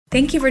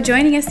Thank you for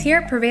joining us here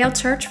at Prevail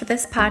Church for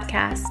this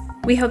podcast.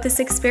 We hope this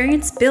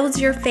experience builds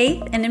your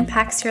faith and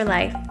impacts your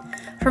life.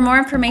 For more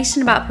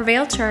information about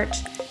Prevail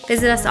Church,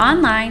 visit us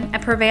online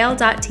at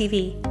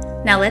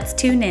prevail.tv. Now let's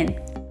tune in.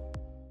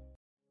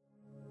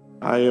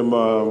 I am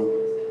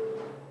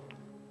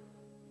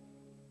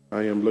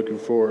looking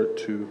forward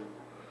to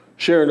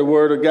sharing the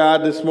Word of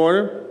God this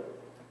morning.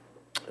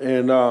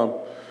 And,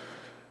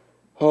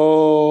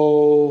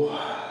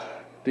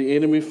 the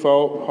enemy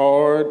fought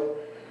hard.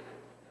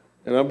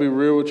 And I'll be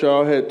real with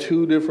y'all, I had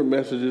two different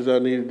messages I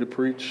needed to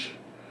preach,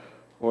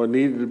 or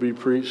needed to be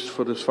preached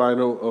for this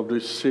final of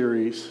this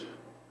series.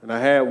 And I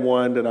had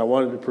one that I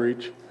wanted to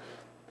preach.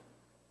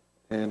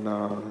 And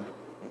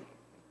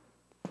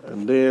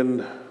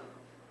then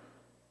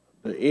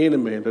the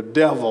enemy, the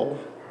devil,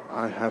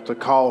 I have to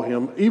call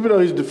him, even though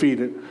he's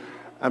defeated,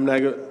 I'm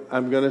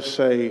going to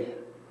say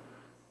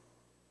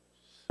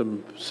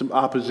some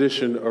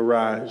opposition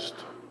arised.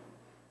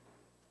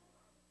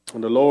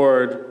 And the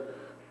Lord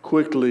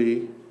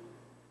quickly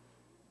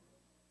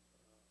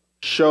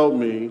showed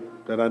me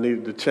that I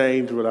needed to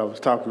change what I was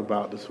talking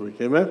about this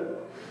week. Amen?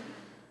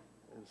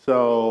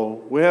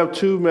 So we have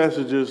two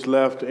messages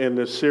left in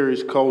this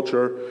series,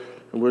 Culture,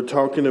 and we're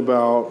talking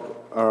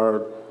about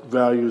our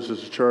values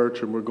as a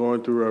church, and we're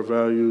going through our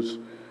values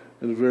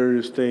and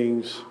various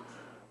things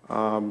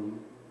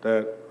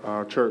that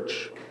our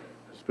church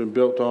has been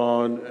built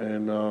on,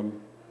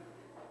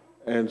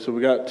 and so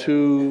we got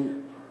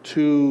two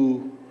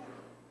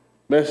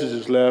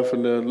messages left,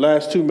 and the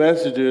last two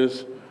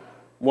messages,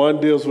 one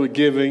deals with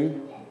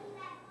giving,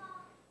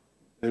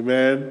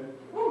 amen.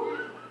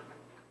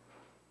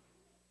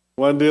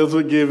 One deals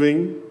with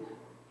giving,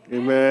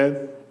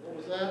 amen. What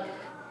was that?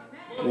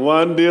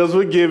 One deals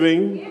with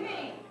giving.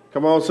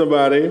 Come on,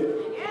 somebody.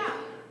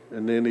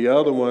 And then the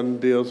other one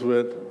deals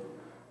with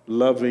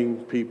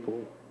loving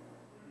people,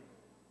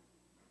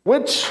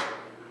 which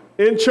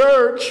in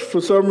church,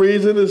 for some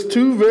reason, is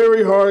two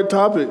very hard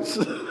topics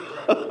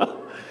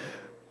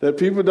that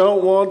people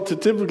don't want to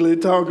typically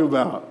talk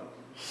about.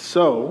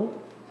 So,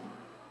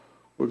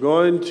 we're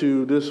going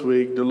to, this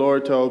week, the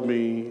Lord told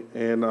me,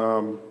 and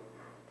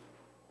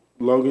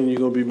Logan, you're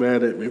going to be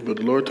mad at me, but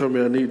the Lord told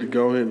me I need to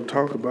go ahead and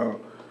talk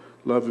about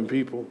loving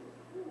people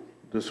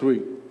this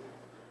week.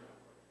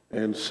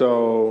 And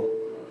so,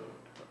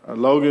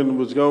 Logan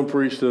was going to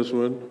preach this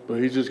one, but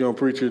he's just going to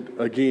preach it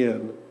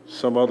again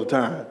some other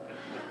time.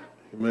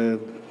 Amen.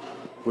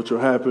 Which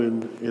will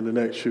happen in the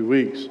next few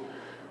weeks.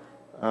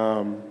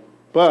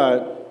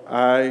 But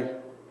I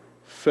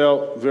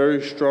felt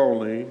very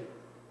strongly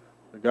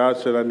that God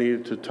said I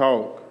needed to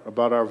talk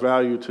about our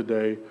value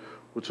today,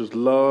 which is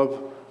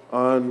love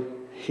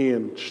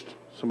unhinged.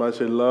 Somebody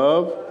say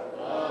love,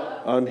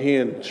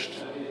 unhinged.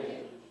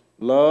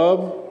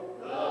 Love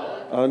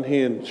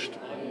unhinged.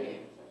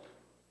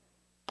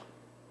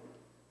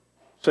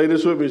 Say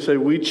this with me. Say,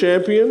 we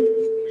champion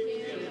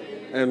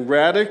and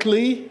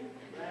radically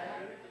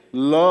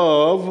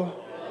love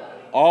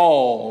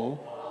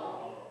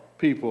all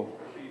people.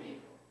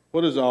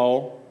 What is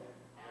all?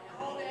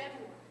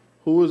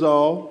 Who is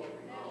all?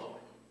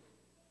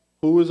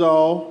 Who is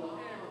all?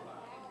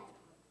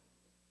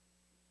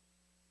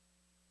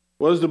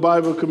 What does the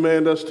Bible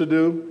command us to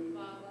do?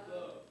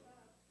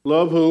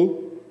 Love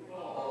who?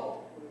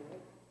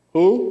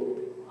 Who?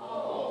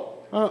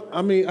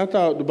 I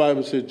thought the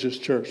Bible said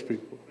just church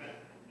people.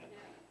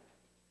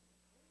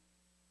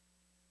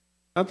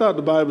 I thought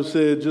the Bible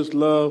said just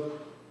love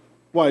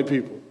white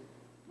people.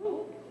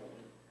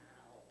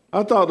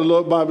 I thought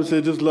the Bible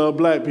said just love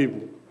black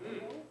people,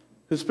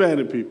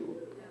 Hispanic people.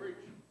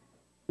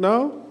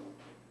 No?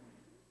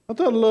 I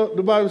thought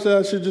the Bible said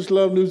I should just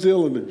love New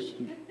Zealanders.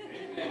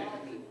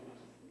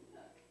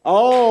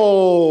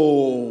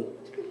 All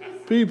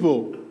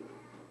people.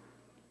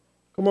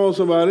 Come on,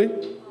 somebody.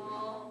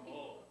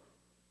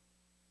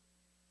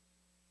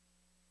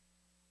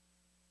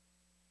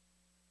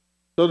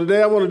 So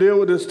today I want to deal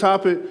with this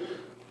topic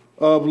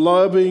of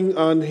loving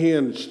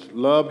unhinged,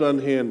 loved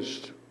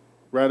unhinged.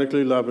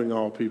 Radically loving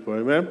all people.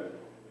 Amen?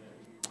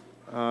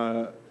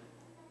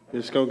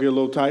 It's going to get a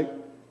little tight.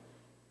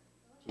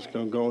 Just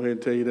going to go ahead and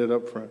tell you that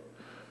up front.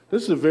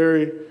 This is a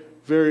very,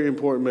 very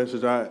important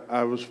message.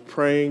 I was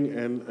praying,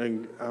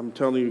 and I'm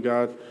telling you,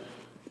 God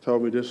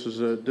told me this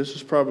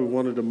is probably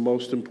one of the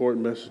most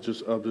important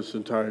messages of this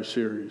entire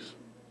series.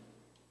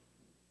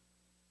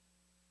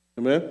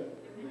 Amen?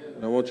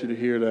 And I want you to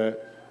hear that.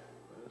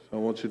 So I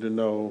want you to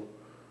know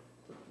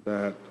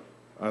that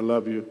I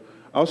love you.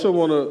 I also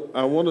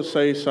want to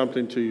say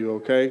something to you,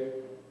 okay?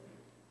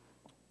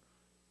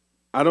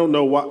 I don't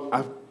know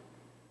why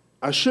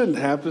I shouldn't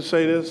have to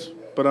say this,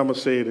 but I'm gonna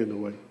say it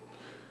anyway.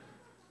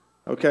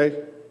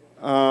 Okay?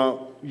 I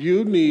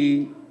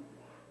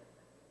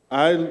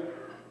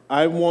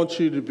want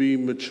you to be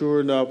mature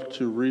enough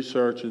to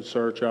research and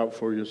search out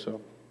for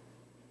yourself.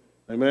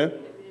 Amen?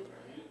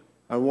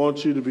 I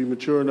want you to be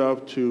mature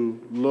enough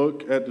to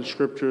look at the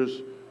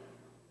scriptures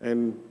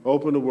and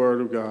open the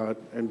Word of God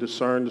and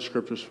discern the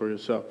scriptures for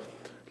yourself.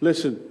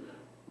 Listen,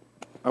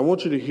 I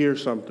want you to hear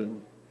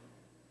something.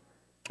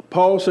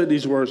 Paul said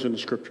these words in the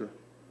scripture.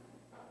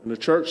 And the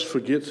church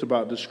forgets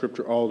about this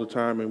scripture all the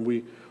time, and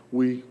we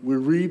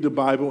read the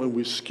Bible and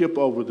we skip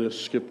over this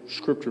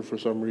scripture for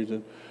some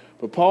reason.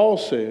 But Paul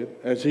said,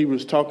 as he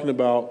was talking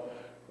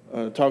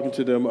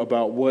to them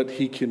about what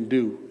he can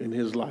do in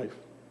his life,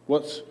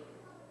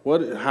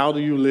 how do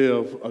you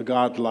live a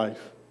godly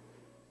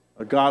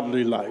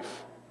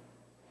life?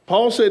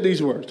 Paul said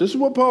these words. This is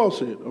what Paul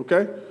said,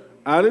 okay?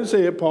 I didn't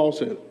say it, Paul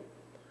said it.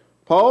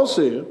 Paul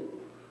said,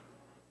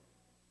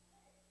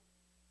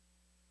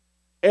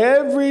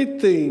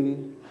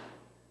 everything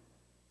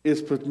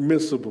is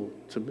permissible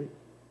to me.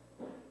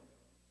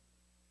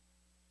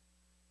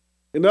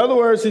 In other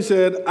words, he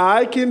said,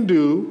 I can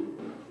do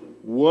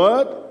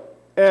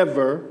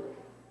whatever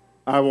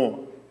I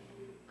want.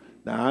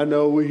 Now, I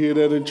know we hear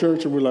that in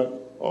church and we're like,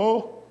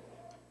 oh,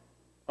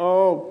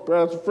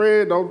 Pastor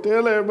Fred, don't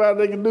tell everybody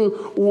they can do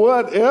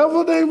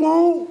whatever they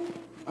want.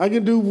 I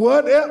can do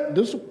whatever.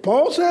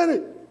 Paul said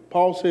it.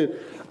 Paul said,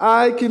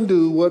 I can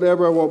do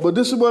whatever I want. But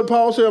this is what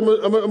Paul said. I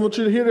want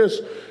you to hear this.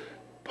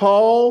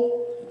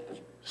 Paul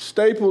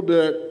stapled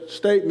that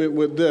statement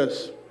with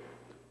this.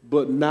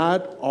 But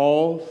not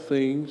all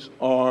things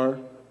are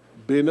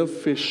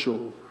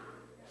beneficial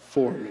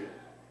for me.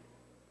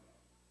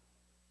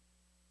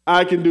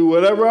 I can do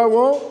whatever I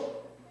want,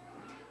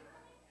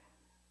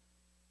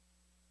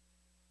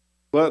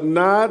 but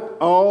not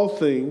all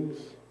things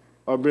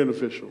are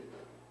beneficial.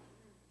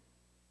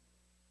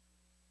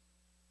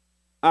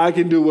 I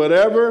can do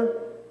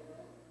whatever,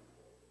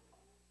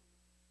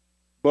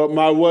 but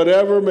my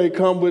whatever may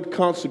come with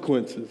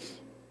consequences.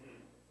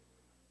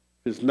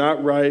 It's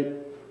not right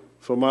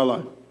for my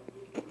life.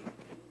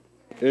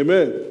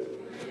 Amen.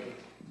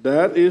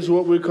 That is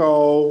what we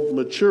call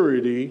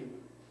maturity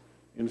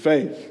in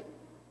faith.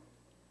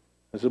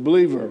 As a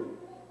believer,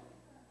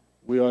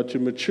 we are to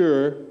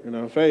mature in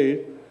our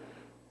faith,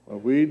 but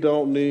we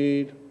don't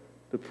need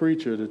the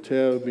preacher to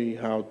tell me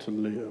how to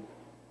live.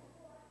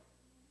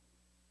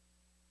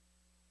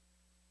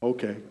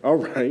 Okay, all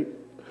right.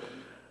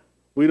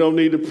 We don't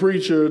need the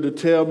preacher to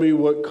tell me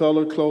what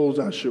color clothes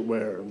I should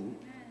wear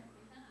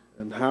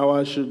and how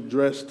I should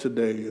dress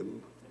today.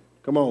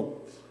 Come on.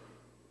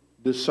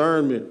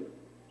 Discernment,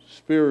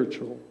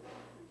 spiritual.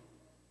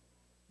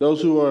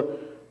 Those who are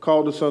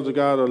called the sons of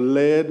God are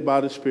led by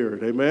the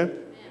Spirit. Amen?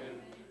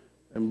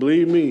 And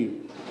believe me,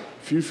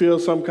 if you feel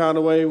some kind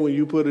of way when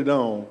you put it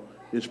on,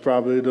 it's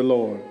probably the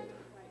Lord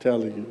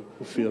telling you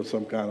to feel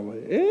some kind of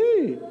way.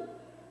 Hey,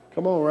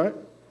 come on, right?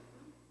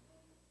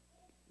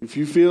 If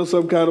you feel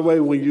some kind of way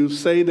when you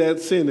say that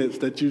sentence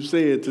that you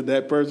said to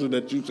that person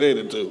that you said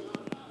it to,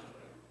 it's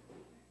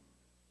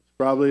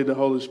probably the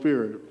Holy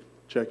Spirit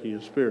checking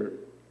your spirit,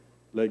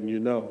 letting you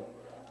know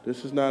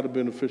this is not a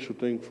beneficial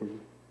thing for you.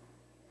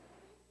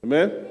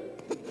 Amen?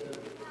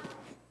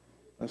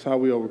 That's how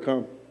we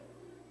overcome.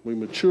 We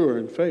mature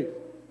in faith.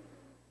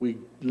 We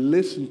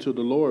listen to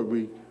the Lord.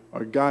 We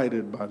are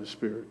guided by the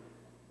Spirit.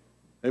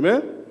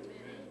 Amen?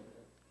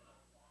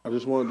 I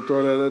just wanted to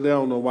throw that out there. I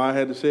don't know why I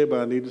had to say it,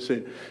 but I need to say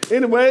it.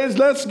 Anyways,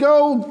 let's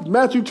go.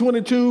 Matthew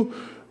 22,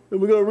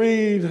 and we're going to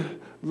read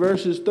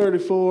verses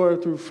 34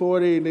 through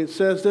 40. And it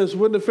says this: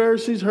 when the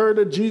Pharisees heard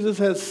that Jesus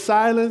had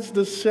silenced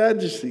the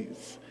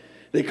Sadducees,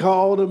 they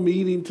called a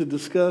meeting to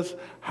discuss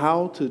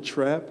how to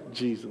trap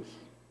Jesus.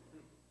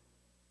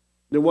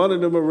 Then one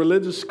of them, a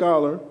religious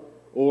scholar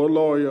or a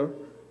lawyer,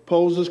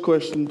 posed this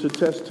question to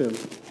test him.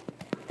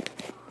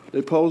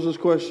 They posed this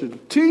question: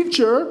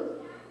 Teacher,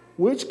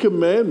 which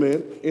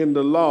commandment in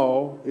the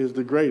law is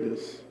the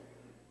greatest?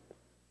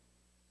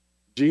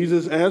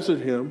 Jesus answered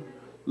him,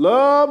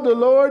 love the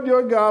Lord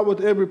your God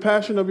with every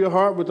passion of your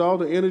heart, with all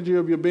the energy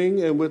of your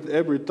being, and with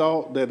every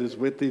thought that is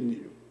within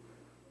you.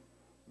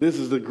 This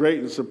is the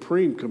great and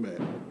supreme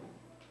commandment.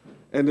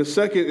 And the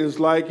second is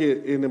like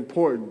it in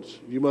importance.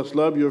 You must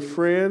love your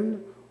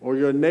friend or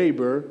your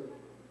neighbor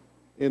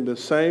in the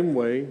same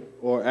way,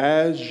 or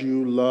as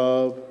you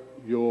love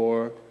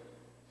yourself.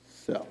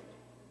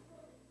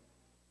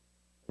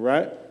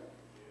 Right?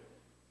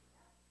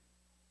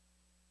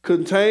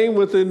 Contained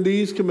within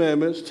these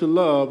commandments to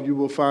love, you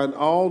will find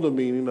all the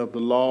meaning of the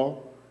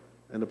law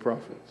and the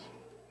prophets.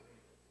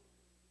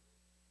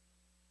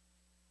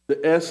 The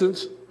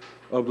essence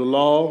of the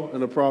law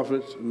and the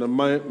prophets, and the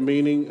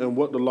meaning and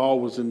what the law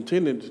was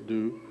intended to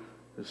do,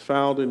 is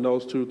found in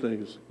those two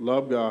things: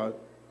 love God,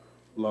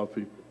 love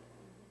people.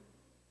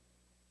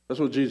 That's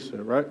what Jesus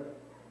said, right?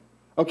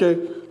 Okay,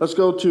 let's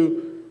go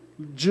to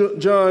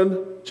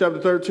John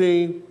chapter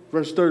 13,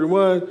 verse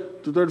 31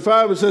 to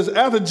 35. It says,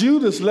 after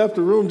Judas left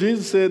the room,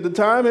 Jesus said, the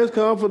time has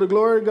come for the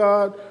glory of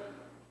God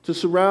to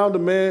surround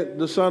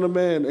the Son of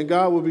Man, and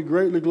God will be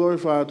greatly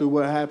glorified through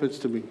what happens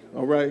to me.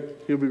 All right?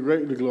 He'll be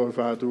greatly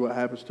glorified through what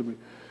happens to me.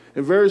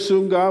 And very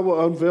soon God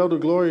will unveil the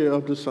glory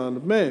of the Son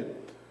of Man.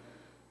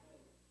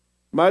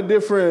 My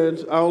dear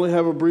friends, I only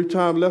have a brief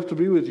time left to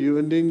be with you,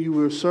 and then you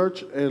will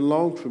search and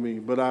long for me.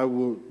 But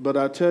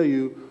I tell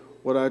you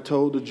what I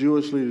told the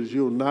Jewish leaders: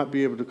 you will not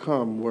be able to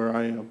come where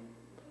I am.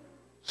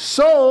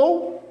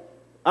 So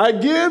I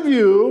give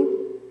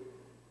you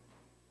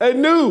a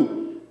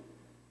new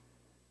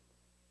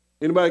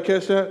Anybody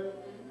catch that?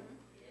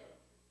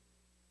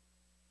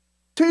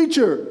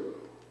 Teacher,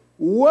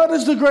 what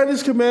is the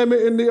greatest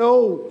commandment in the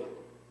old?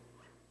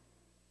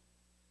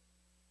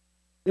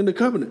 In the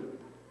covenant?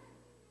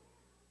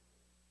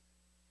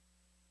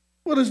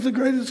 What is the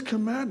greatest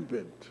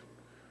commandment?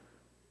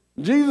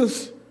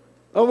 Jesus,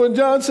 when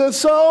John says,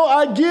 so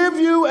I give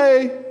you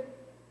a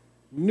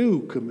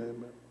new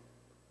commandment.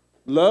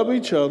 Love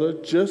each other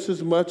just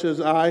as much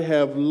as I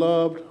have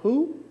loved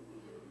who?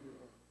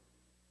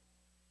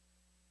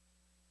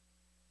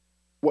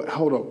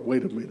 Hold on,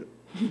 wait a minute.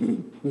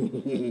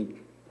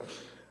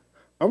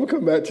 I'm going to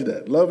come back to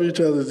that. Love each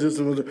other just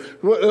as much.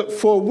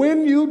 For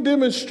when you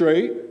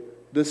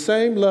demonstrate the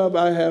same love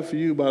I have for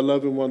you by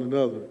loving one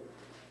another,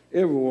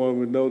 everyone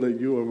would know that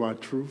you are my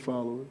true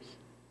followers.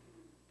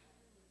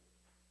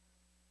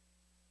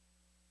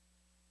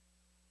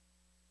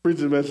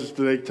 Preaching message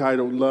today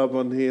titled Love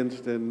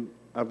Unhinged, and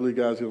I believe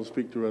God's going to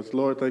speak to us.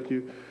 Lord, thank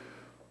you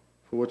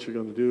for what you're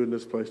going to do in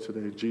this place today.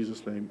 In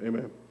Jesus' name,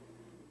 amen.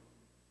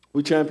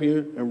 We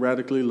champion and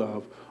radically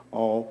love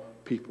all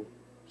people.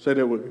 Say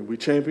that with me. We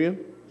champion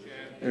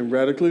and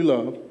radically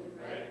love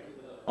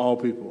all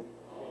people.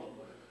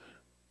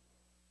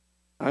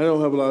 I don't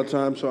have a lot of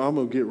time, so I'm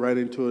going to get right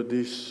into it.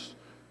 These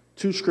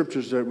two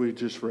scriptures that we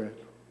just read,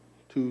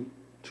 two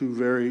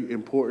very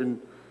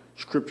important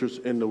scriptures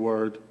in the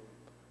Word.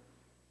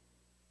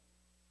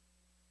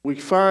 We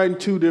find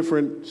two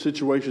different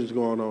situations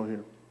going on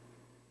here.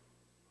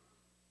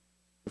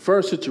 The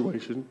first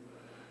situation,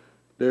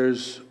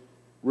 there's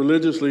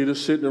religious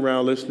leaders sitting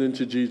around listening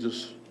to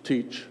Jesus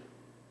teach.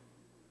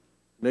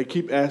 They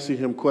keep asking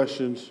him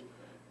questions,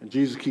 and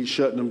Jesus keeps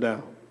shutting them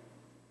down.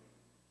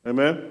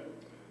 Amen?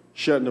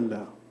 Shutting them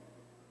down.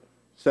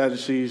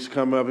 Sadducees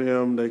come up to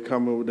him, they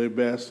come up with their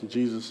best, and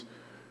Jesus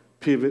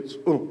pivots.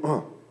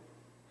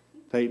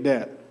 Take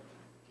that.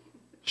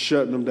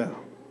 Shutting them down.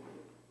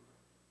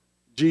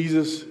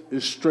 Jesus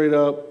is straight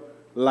up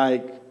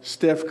like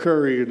Steph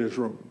Curry in this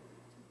room.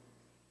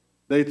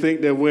 They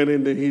think they're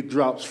winning, then he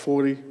drops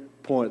 40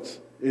 points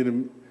in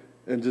him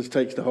and just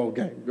takes the whole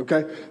game,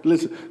 okay?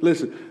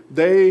 Listen.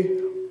 They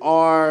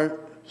are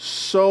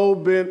so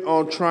bent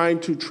on trying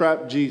to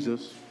trap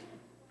Jesus.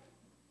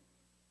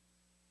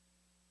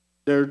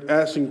 They're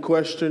asking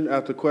question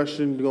after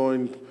question,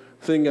 going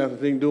thing after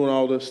thing, doing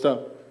all this stuff.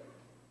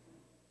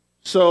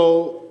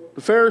 So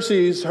the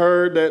Pharisees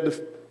heard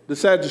that the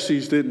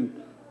Sadducees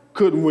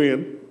couldn't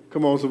win.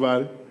 Come on,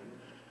 somebody.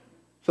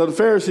 So the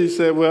Pharisees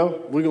said, well,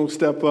 we're going to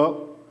step up.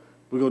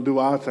 We're going to do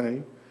our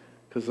thing.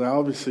 Because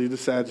obviously the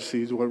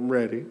Sadducees weren't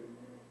ready.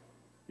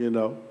 You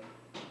know.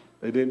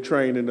 They didn't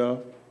train enough.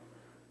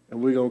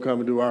 And we're going to come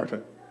and do our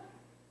thing.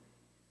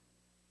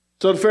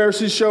 So the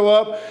Pharisees show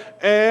up.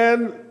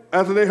 And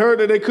after they heard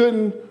that they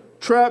couldn't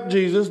trap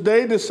Jesus,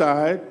 they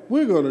decide,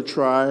 we're going to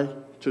try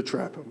to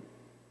trap him.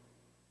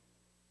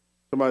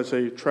 Somebody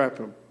say, trap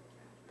him.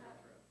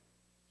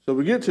 So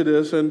we get to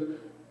this, and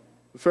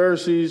the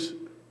Pharisees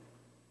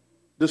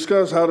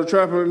discuss how to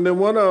trap him, and then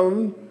one of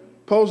them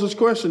poses this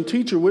question,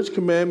 teacher, which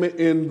commandment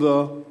in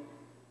the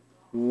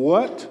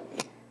what?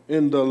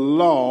 In the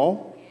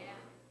law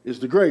is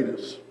the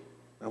greatest?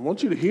 I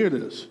want you to hear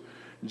this.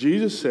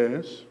 Jesus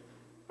says,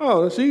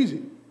 oh, that's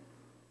easy.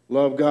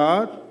 Love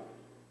God.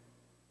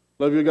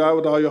 Love your God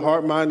with all your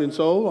heart, mind, and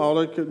soul. All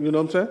that, you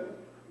know what I'm saying?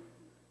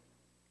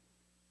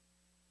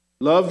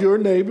 Love your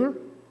neighbor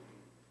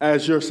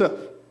as yourself.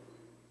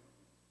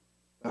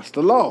 That's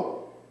the law.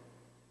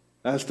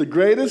 That's the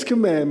greatest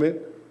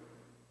commandment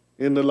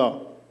in the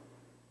law.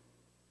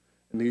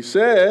 And he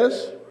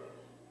says,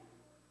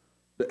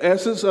 the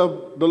essence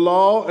of the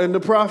law and the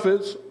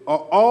prophets are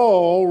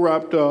all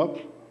wrapped up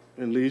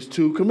in these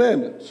two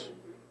commandments.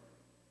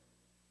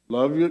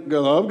 Love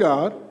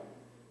God,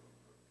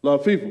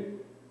 love people.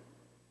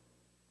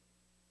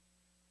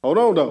 Hold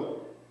on,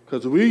 though,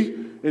 because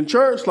we in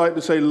church like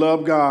to say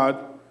love God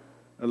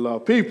and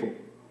love people.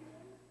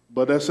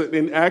 But that's an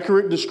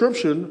inaccurate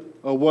description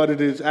of what it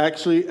is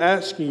actually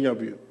asking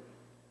of you.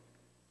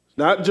 It's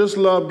not just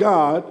love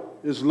God,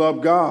 it's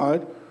love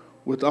God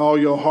with all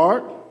your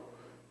heart,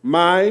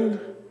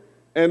 mind,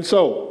 and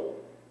soul.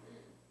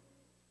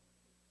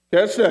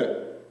 Catch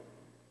that.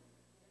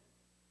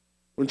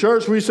 In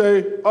church we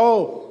say,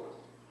 oh,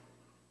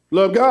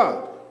 love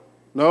God.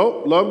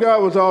 No, love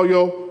God with all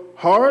your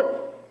heart,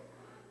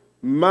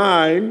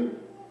 mind,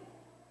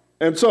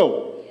 and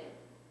soul.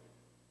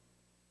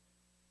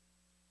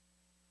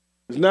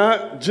 It's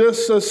not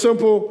just a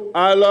simple,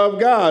 I love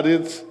God.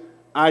 It's,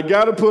 I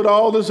got to put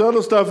all this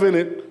other stuff in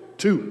it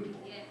too.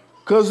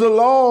 Because the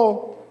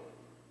law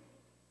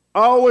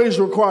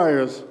always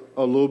requires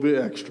a little bit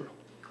extra.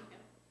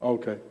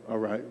 Okay, all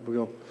right.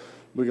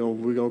 We're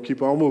gonna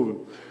keep on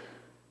moving.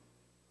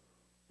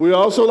 We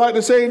also like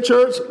to say in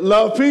church,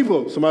 love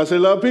people. Somebody say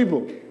love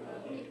people.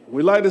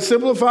 We like to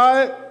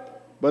simplify it,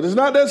 but it's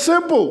not that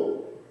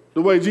simple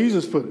the way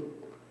Jesus put it.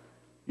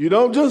 You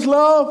don't just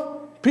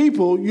love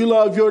people, you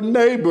love your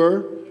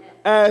neighbor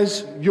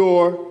as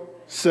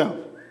yourself.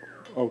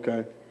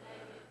 Okay.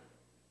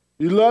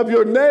 You love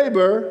your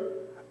neighbor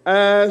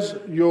as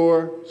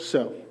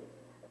yourself.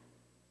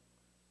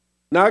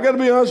 Now, I got to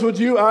be honest with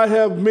you. I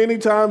have many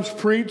times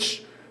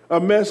preached a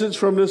message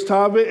from this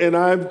topic, and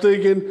I'm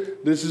thinking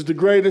this is the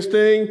greatest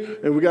thing,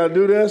 and we got to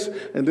do this,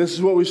 and this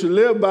is what we should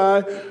live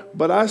by.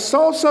 But I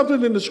saw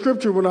something in the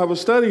scripture when I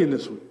was studying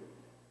this week.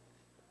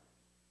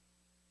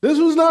 This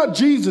was not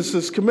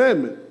Jesus'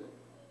 commandment.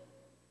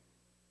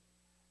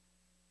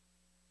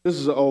 This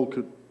is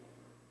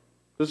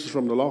this is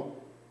from the law.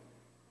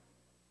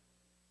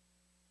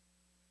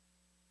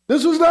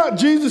 This was not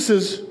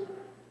Jesus'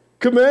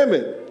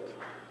 commandment.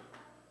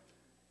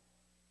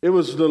 It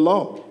was the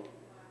law.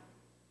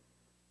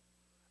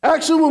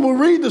 Actually, when we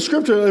read the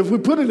scripture, if we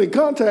put it in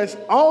context,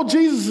 all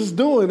Jesus is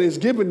doing is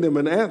giving them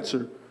an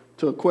answer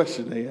to a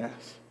question they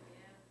asked.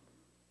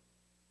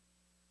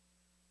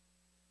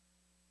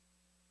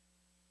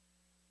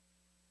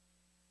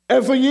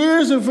 And for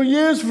years,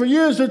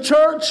 the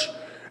church,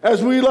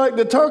 as we like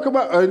to talk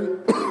about,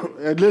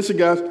 and listen,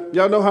 guys,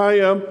 y'all know how I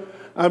am.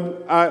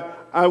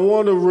 I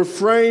want to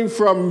refrain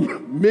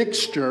from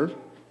mixture,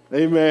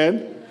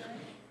 amen.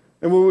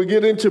 And when we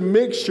get into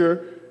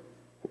mixture,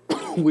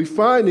 we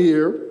find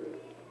here,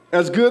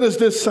 as good as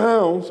this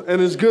sounds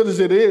and as good as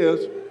it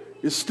is,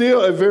 it's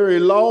still a very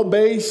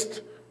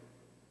law-based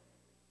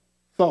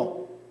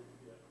thought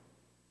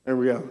and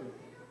reality.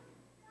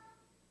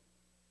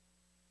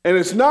 And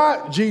it's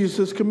not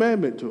Jesus'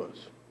 commandment to us.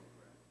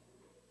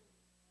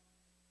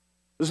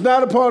 It's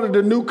not a part of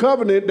the new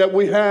covenant that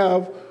we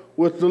have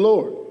with the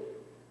Lord.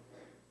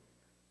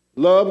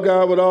 Love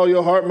God with all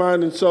your heart,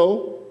 mind, and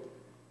soul,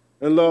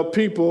 and love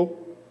people.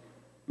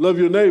 Love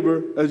your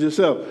neighbor as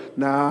yourself.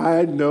 Now,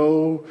 I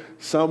know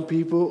some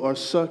people are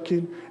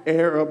sucking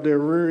air up their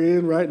rear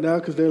end right now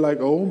because they're like,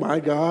 oh, my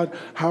God,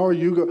 how are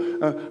you going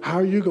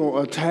to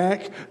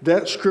attack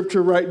that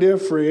scripture right there,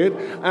 Fred?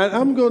 And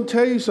I'm going to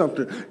tell you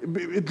something.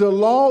 The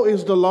law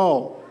is the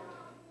law.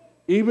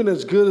 Even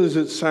as good as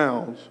it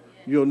sounds,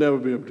 you'll never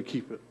be able to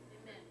keep it.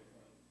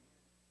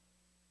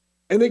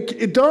 And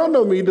it dawned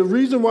on me, the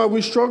reason why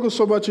we struggle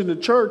so much in the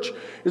church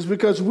is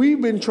because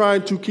we've been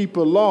trying to keep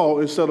a law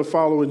instead of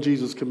following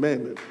Jesus'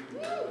 commandment.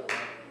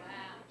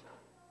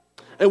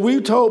 And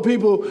we told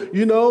people,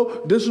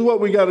 this is what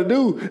we got to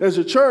do as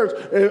a church.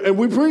 And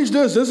we preach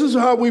this. This is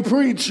how we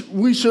preach.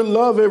 We should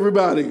love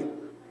everybody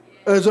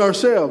as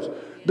ourselves.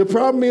 The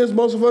problem is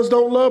most of us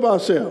don't love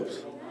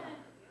ourselves.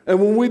 And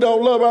when we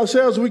don't love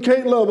ourselves, we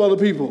can't love other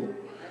people.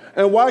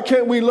 And why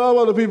can't we love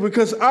other people?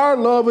 Because our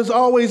love is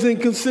always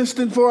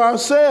inconsistent for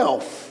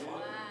ourselves.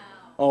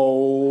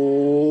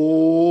 Oh,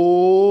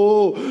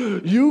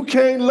 you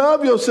can't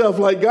love yourself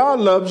like God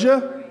loves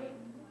you.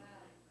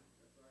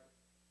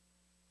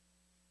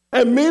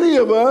 And many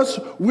of us,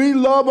 we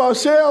love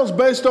ourselves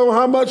based on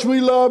how much we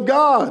love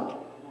God.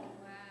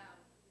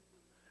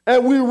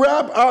 And we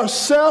wrap our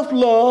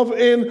self-love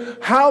in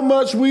how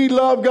much we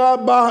love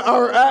God by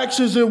our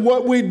actions and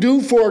what we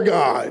do for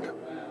God.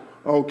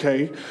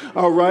 Okay,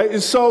 all right.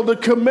 And so the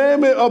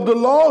commandment of the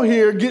law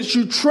here gets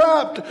you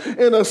trapped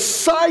in a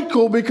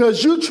cycle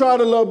because you try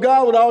to love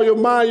God with all your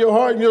mind, your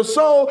heart, and your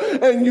soul,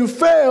 and you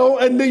fail,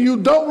 and then you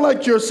don't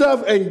like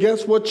yourself, and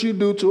guess what you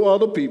do to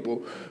other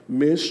people?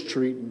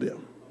 Mistreat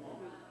them.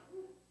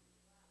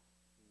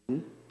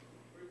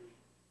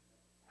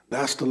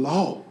 That's the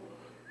law.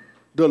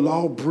 The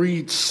law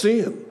breeds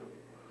sin.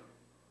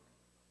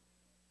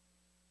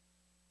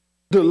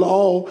 The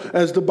law,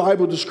 as the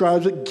Bible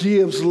describes it,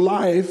 gives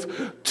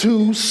life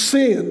to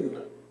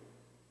sin.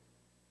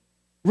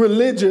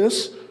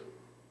 Religious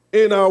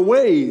in our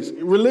ways,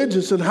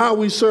 religious in how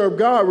we serve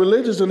God,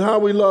 religious in how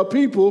we love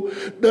people,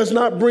 does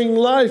not bring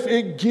life.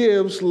 It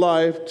gives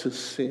life to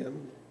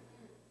sin.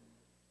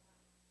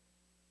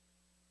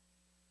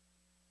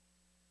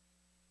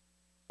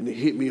 And it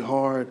hit me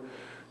hard.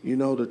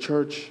 The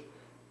church,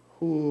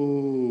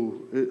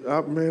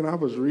 I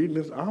was reading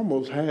this. I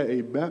almost had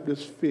a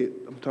Baptist fit.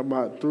 I'm talking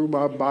about through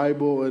my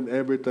Bible and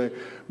everything.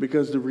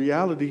 Because the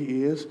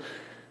reality is,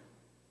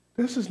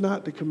 this is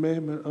not the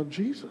commandment of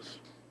Jesus.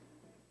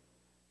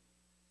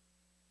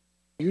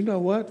 You know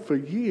what? For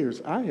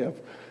years, I have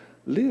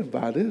lived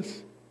by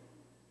this.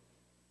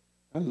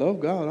 I love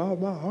God all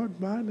my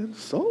heart, mind, and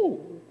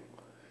soul.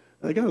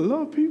 I got to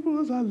love people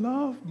as I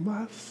love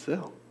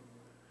myself.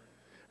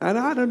 And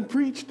I done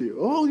preached it.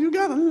 Oh, you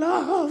got to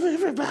love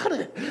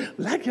everybody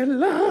like you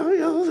love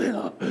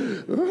yourself.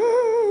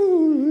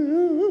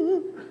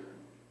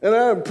 And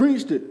I done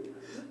preached it.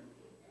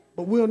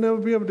 But we'll never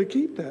be able to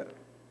keep that.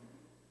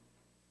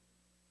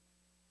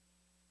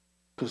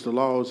 Because the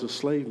law is a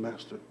slave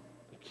master.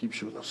 It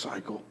keeps you in a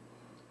cycle.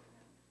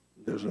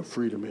 There's no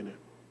freedom in it.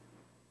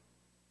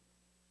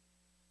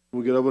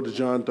 We get over to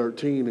John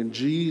 13, and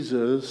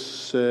Jesus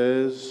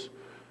says,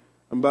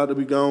 I'm about to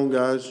be gone,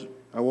 guys.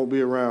 I won't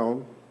be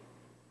around.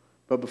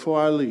 But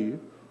before I leave,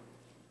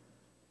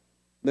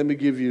 let me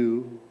give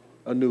you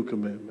a new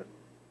commandment.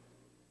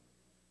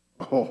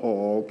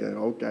 Oh,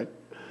 okay.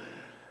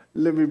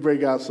 Let me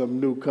bring out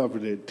some new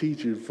covenant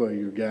teaching for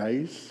you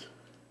guys.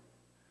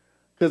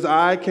 Because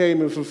I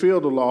came and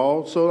fulfilled the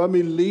law, so let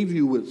me leave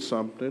you with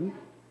something.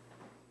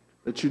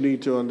 that you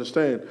need to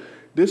understand.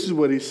 This is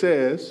what he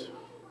says.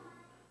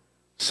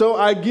 So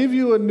I give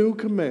you a new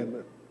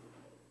commandment.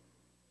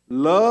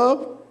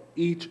 Love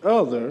each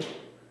other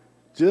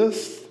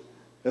just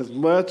as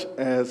much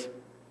as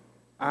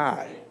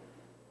I.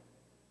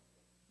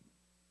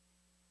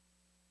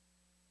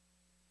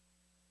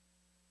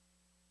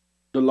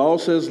 The law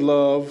says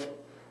love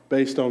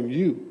based on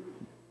you.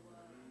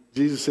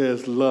 Jesus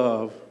says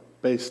love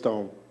based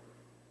on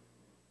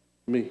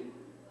me.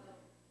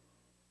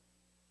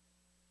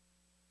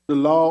 The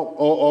law,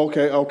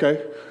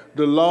 okay.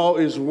 The law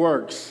is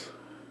works.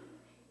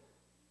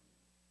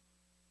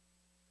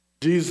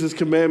 Jesus'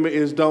 commandment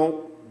is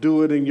don't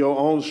do it in your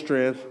own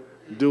strength,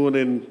 do it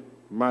in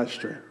my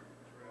strength.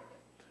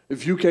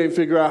 If you can't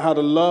figure out how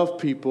to love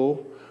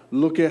people,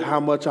 look at how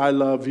much I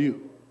love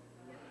you.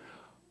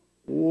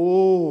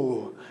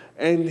 Whoa.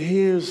 And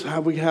here's how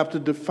we have to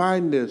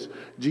define this.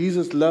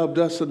 Jesus loved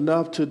us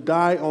enough to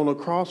die on a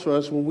cross for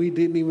us when we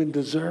didn't even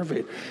deserve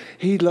it.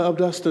 He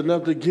loved us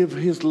enough to give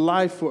his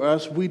life for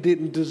us. We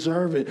didn't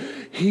deserve it.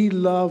 He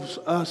loves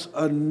us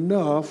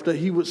enough that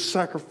he would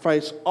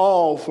sacrifice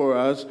all for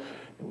us,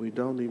 and we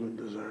don't even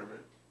deserve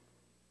it.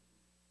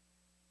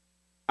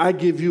 I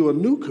give you a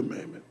new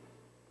commandment.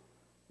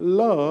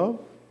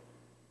 Love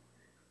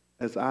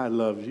as I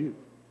love you.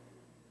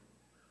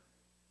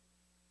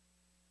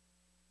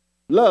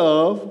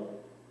 Love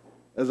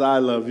as I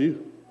love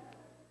you.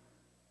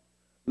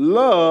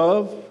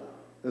 Love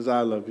as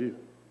I love you.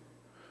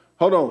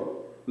 Hold on.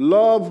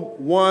 Love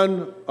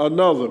one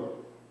another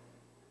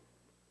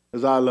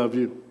as I love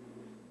you.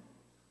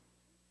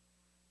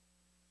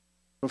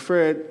 But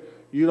Fred,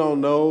 you don't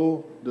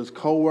know this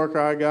coworker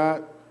I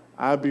got?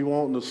 I'd be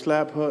wanting to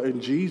slap her in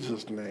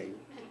Jesus' name.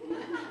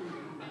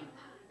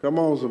 Come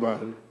on,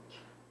 somebody.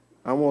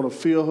 I want to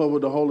fill her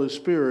with the Holy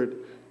Spirit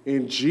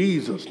in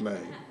Jesus'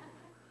 name.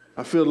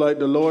 I feel like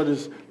the Lord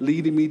is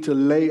leading me to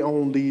lay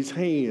on these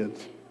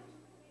hands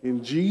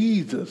in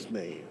Jesus'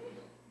 name.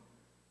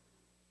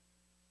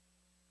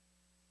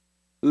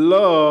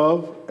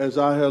 Love as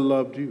I have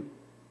loved you.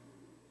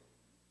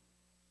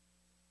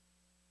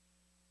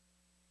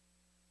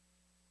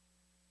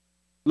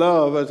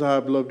 Love as I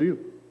have loved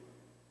you.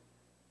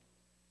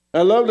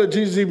 I love that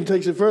Jesus even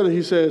takes it further.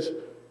 He says,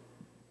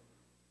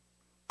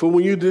 for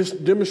when you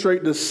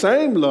demonstrate the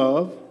same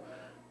love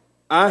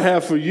I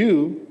have for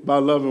you by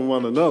loving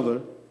one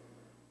another,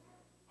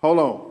 hold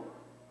on,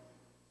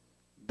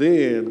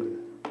 then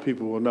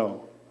people will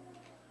know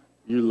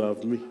you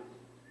love me.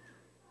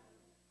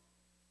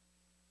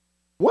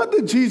 What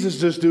did Jesus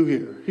just do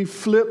here? He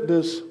flipped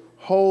this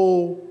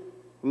whole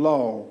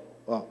law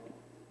up.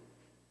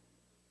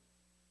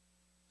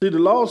 See, the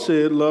law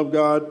said love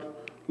God,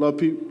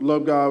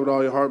 love God with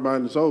all your heart,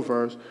 mind, and soul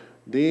first,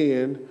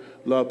 then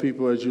love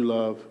people as you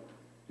love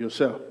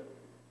yourself.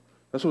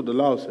 That's what the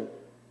law said.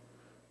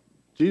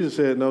 Jesus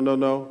said,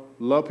 no.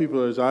 Love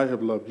people as I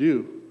have loved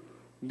you.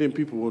 Then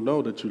people will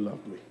know that you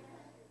love me.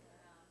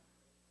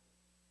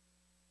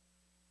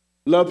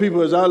 Love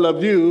people as I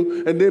love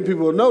you, and then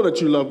people will know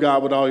that you love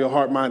God with all your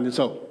heart, mind, and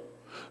soul.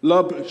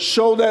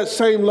 Show that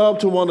same love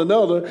to one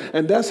another,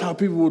 and that's how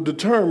people will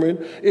determine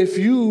if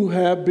you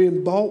have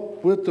been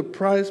bought with the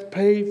price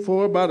paid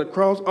for by the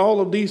cross, all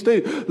of these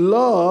things.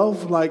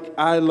 Love like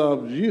I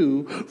love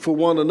you for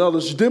one another.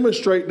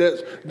 Demonstrate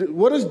that.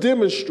 What is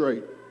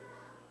demonstrate?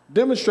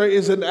 Demonstrate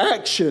is an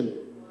action.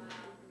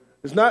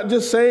 It's not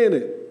just saying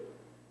it.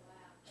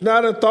 It's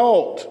not a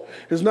thought.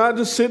 It's not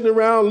just sitting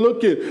around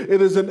looking.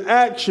 It is an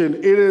action.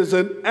 It is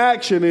an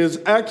action. It is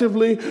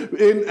actively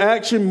in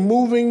action,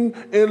 moving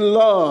in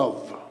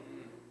love.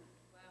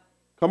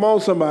 Come on,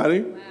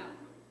 somebody.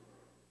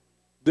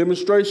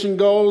 Demonstration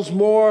goes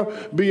more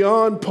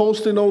beyond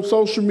posting on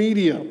social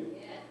media.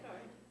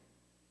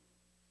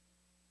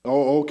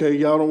 Oh, okay,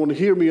 y'all don't want to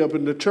hear me up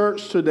in the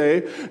church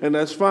today, and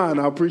that's fine.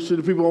 I'll preach to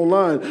the people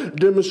online.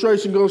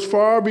 Demonstration goes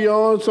far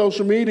beyond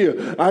social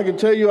media. I can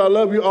tell you I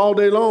love you all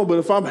day long, but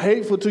if I'm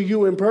hateful to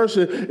you in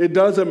person, it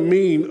doesn't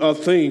mean a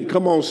thing.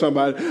 Come on,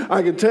 somebody.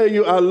 I can tell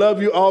you I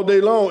love you all day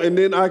long, and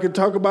then I can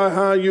talk about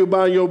how you're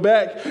behind your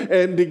back,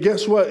 and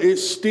guess what? It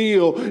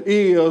still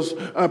is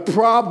a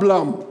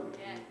problem.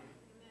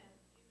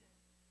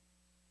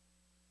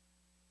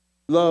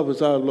 Love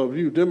as I love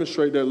you.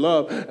 Demonstrate that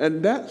love,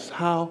 and that's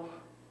how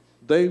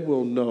they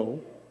will know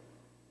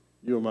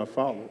you're my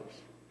followers.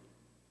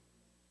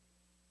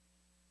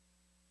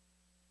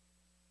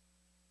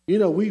 You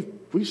know, we've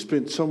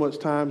spent so much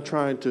time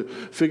trying to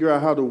figure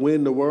out how to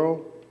win the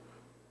world.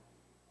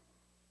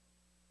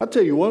 I'll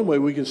tell you one way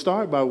we can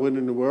start by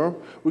winning the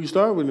world. We can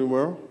start winning the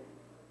world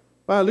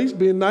by at least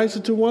being nicer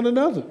to one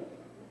another.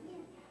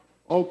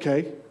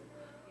 Okay.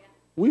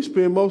 We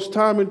spend most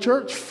time in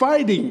church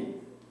fighting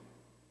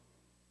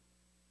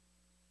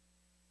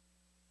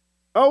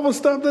over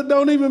stuff that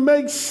don't even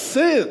make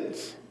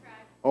sense.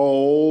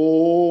 Oh.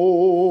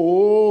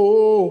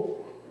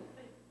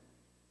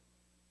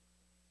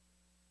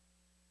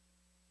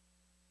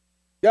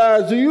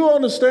 Guys, do you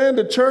understand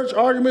the church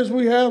arguments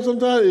we have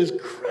sometimes is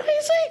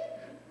crazy?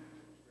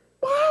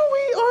 Why are we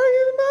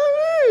arguing about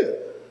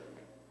it?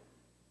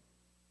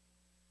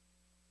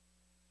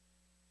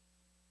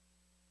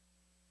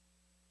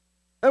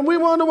 And we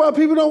wonder why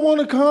people don't want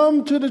to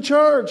come to the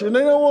church and they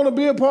don't want to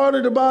be a part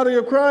of the body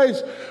of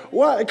Christ.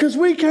 Why? Because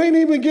we can't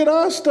even get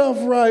our stuff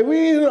right. We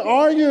ain't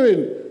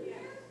arguing.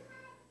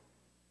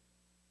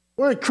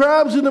 We're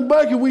crabs in the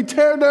bucket. We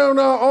tear down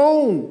our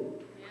own.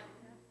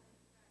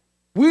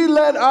 We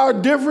let our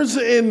difference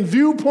in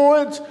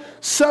viewpoints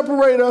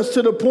separate us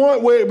to the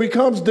point where it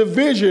becomes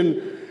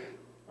division.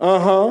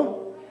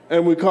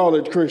 And we call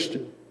it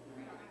Christian.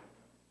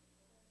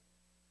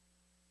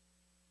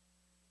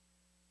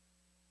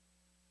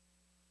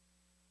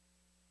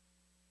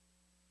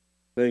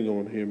 They ain't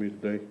going to hear me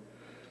today.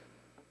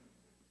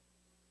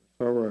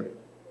 All right.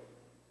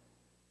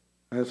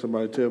 I had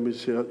somebody tell me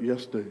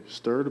yesterday,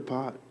 stir the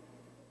pot.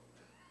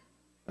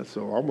 I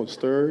said, I'm going to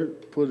stir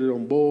it, put it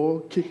on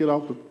boil, kick it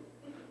off.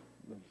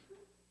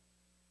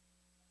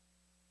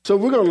 So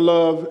we're going to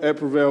love at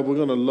Prevail. We're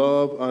going to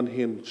love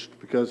unhinged,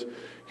 because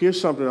here's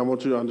something I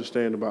want you to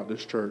understand about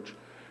this church.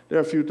 There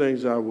are a few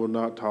things I will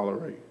not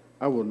tolerate.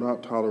 I will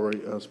not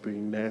tolerate us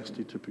being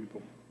nasty to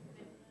people.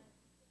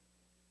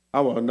 I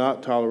will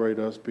not tolerate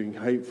us being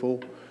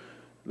hateful.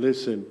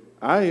 Listen,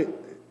 I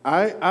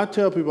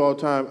tell people all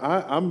the time,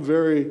 I'm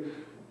very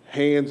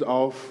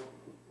hands-off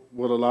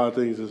with a lot of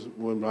things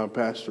when I'm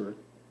pastoring.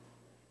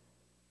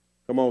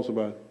 Come on,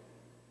 somebody.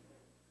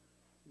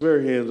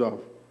 Very hands-off.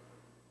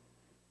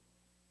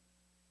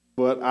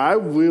 But I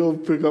will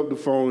pick up the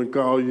phone and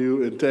call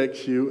you and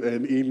text you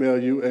and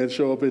email you and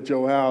show up at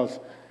your house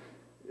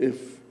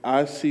if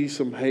I see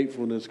some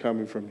hatefulness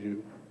coming from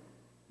you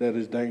that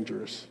is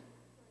dangerous.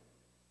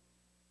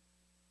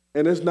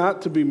 And it's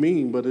not to be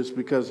mean, but it's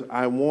because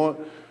I want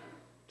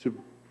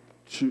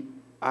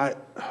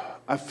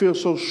I feel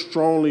so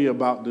strongly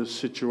about this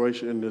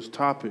situation and this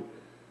topic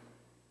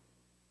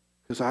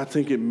because I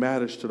think it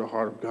matters to the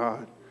heart of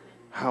God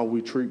how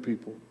we treat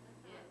people.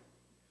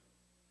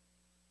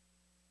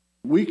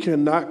 We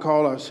cannot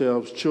call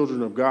ourselves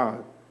children of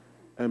God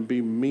and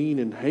be mean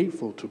and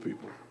hateful to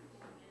people.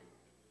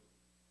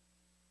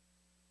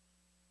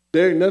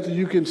 There ain't nothing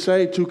you can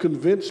say to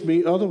convince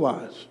me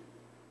otherwise.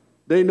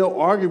 There ain't no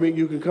argument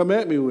you can come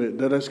at me with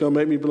that's going to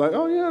make me be like,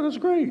 oh, yeah, that's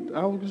great.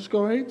 I'll just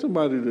go hate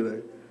somebody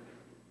today.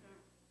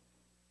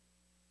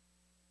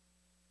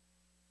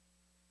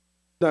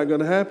 It's not going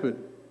to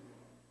happen.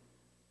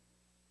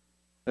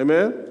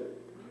 Amen?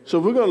 So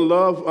we're going to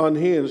love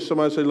unhinged.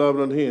 Somebody say love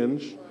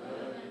unhinged.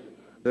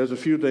 There's a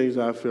few things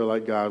I feel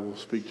like God will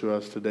speak to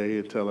us today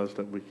and tell us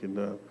that we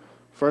can.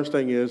 First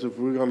thing is, if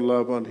we're going to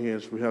love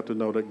unhinged, we have to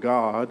know that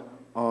God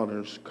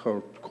honors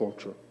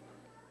culture.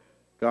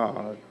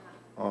 God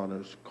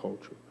honors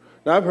culture.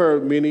 Now, I've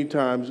heard many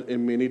times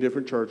in many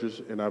different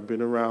churches, and I've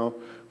been around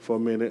for a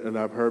minute, and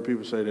I've heard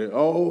people say that,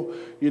 oh,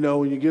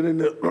 when you get in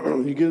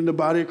the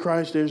body of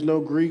Christ, there's no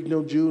Greek,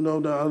 no Jew, no,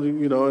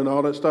 and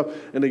all that stuff.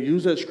 And they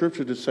use that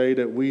scripture to say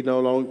that we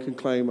no longer can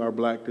claim our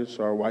blackness,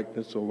 our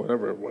whiteness, or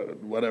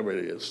whatever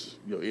it is.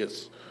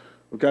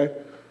 Okay?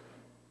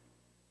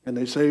 And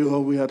they say,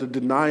 oh, we have to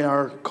deny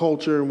our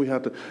culture and we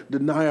have to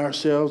deny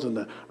ourselves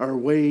and our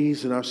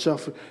ways and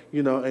ourself,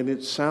 and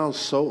it sounds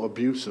so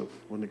abusive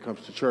when it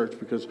comes to church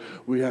because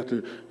we have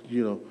to,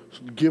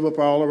 give up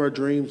all of our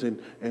dreams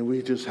and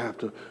we just have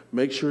to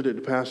make sure that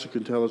the pastor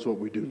can tell us what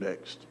we do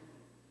next.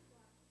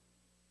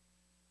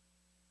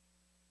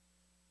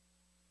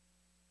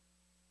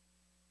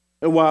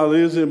 And while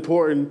it is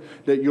important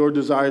that your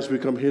desires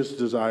become his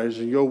desires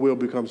and your will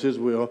becomes his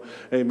will,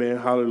 amen,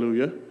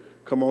 hallelujah.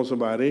 Come on,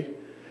 somebody.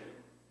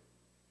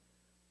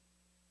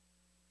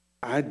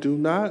 I do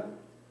not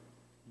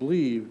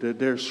believe that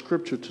there's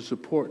scripture to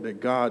support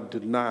that God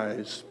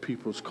denies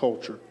people's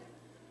culture.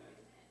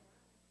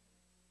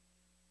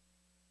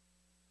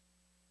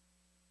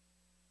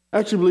 I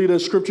actually believe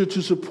there's scripture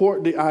to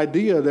support the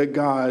idea that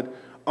God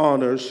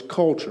honors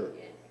culture.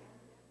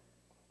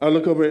 I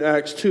look over at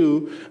Acts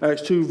 2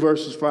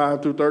 verses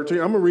 5 through 13.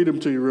 I'm going to read them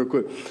to you real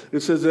quick. It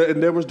says that,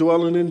 and there was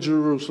dwelling in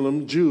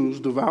Jerusalem Jews,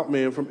 devout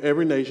men from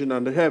every nation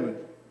under heaven.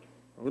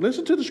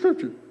 Listen to the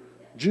scripture.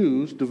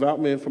 Jews, devout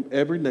men from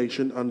every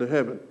nation under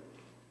heaven.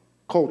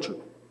 Culture.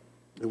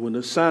 And when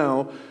the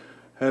sound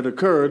had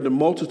occurred, the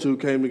multitude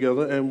came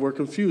together and were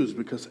confused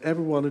because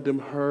every one of them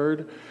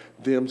heard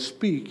them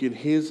speak in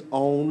his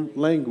own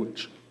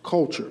language.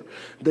 Culture.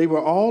 They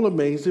were all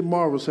amazed and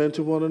marveled, saying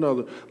to one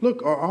another,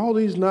 look, are all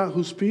these not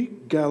who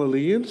speak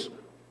Galileans?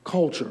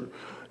 Culture.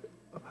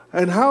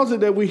 And how is it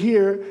that we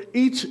hear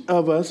each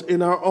of us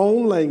in our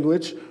own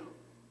language,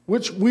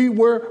 which we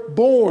were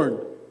born?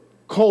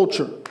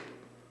 Culture.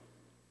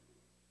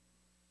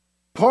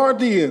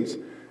 Parthians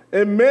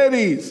and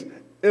Medes,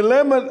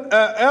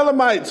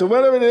 Elamites, or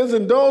whatever it is,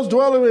 and those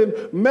dwelling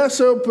in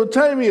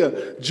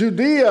Mesopotamia,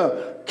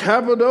 Judea,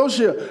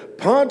 Cappadocia,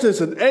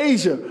 Pontus, and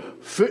Asia.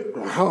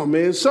 Oh,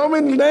 man, so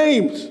many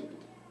names.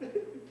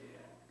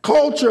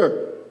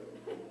 Culture.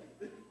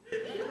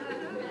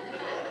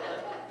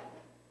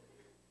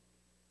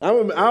 I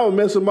would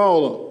mess them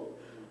all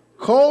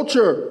up.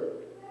 Culture.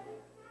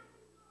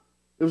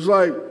 It was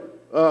like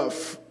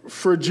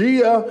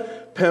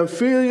Phrygia,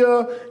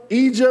 Pamphylia,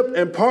 Egypt,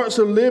 and parts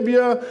of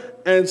Libya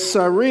and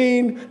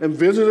Cyrene, and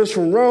visitors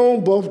from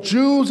Rome, both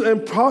Jews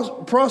and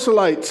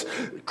proselytes,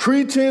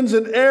 Cretans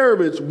and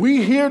Arabs.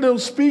 We hear them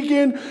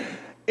speaking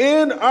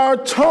in our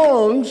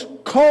tongues,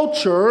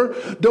 culture,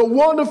 the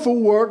wonderful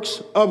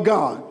works of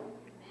God.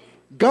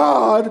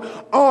 God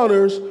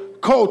honors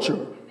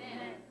culture.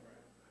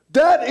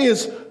 That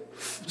is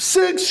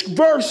 6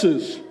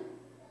 verses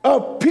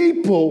of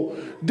people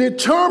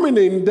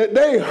determining that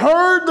they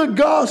heard the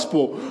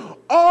gospel.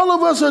 All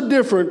of us are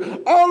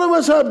different. All of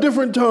us have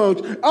different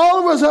tongues. All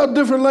of us have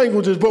different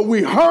languages, but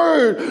we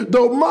heard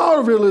the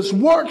marvelous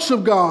works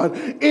of God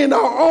in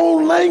our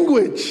own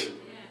language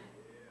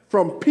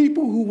from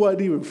people who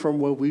wasn't even from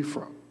where we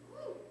from.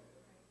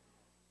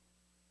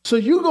 So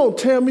you gonna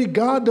tell me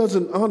God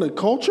doesn't honor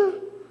culture?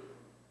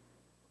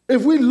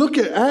 If we look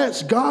at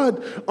Acts,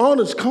 God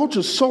honors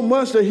culture so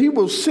much that he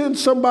will send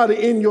somebody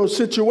in your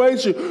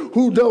situation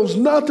who knows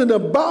nothing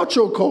about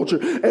your culture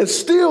and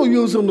still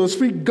use them to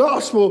speak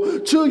gospel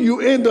to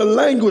you in the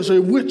language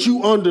in which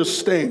you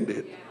understand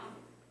it.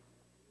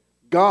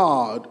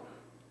 God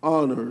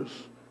honors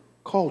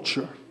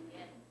culture.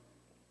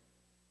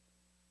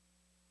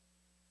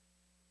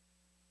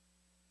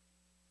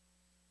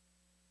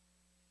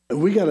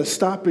 And we got to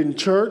stop in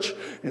church,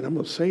 and I'm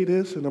going to say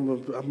this, and I'm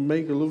going to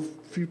make a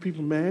few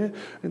people mad,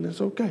 and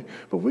it's okay.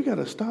 But we got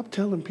to stop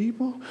telling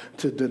people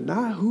to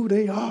deny who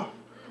they are.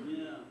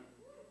 Yeah.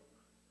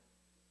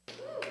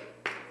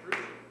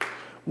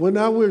 When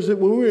we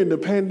were in the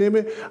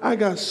pandemic, I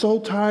got so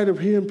tired of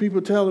hearing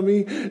people telling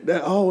me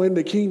that, oh, in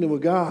the kingdom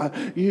of God,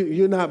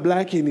 you're not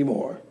black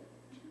anymore.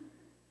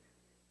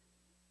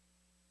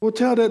 Well,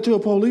 tell that to a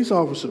police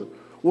officer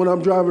when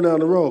I'm driving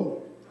down the road.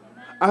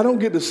 I don't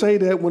get to say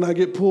that when I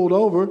get pulled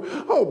over.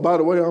 Oh, by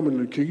the way, I'm in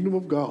the kingdom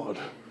of God.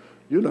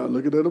 You're not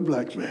looking at a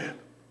black man.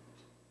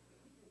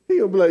 He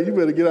gonna be like, you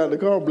better get out of the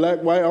car, black,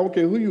 white, I don't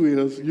care who you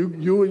is.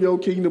 You and your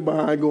kingdom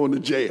behind going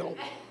to jail.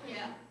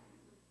 Yeah.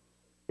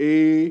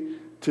 A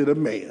to the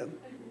man.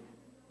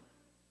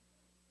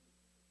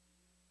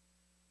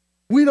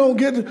 We don't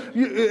get,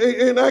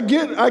 and I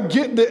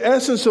get the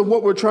essence of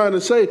what we're trying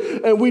to say,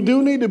 and we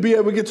do need to be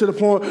able to get to the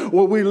point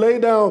where we lay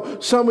down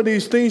some of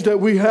these things that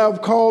we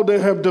have called,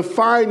 that have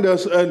defined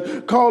us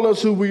and call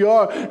us who we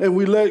are, and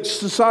we let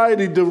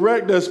society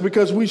direct us,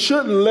 because we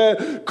shouldn't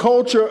let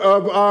culture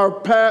of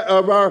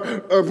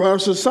our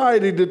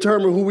society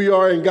determine who we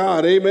are in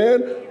God.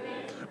 Amen?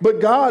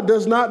 But God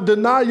does not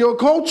deny your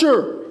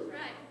culture.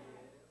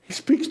 He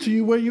speaks to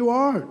you where you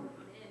are.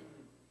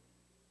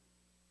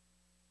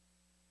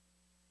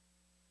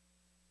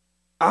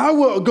 I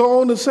will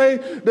go on to say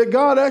that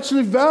God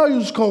actually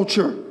values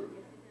culture.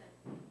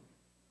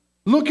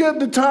 Look at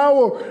the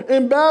tower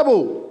in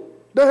Babel.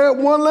 They had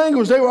one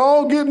language. They were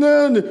all getting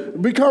in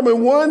and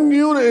becoming one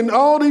unit and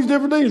all these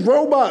different things.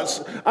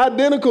 Robots,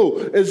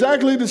 identical,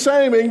 exactly the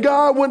same. And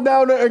God went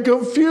down there and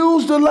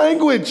confused the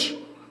language.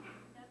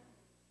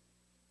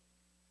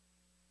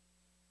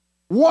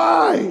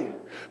 Why?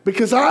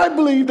 Because I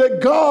believe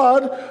that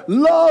God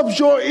loves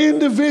your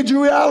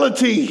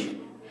individuality.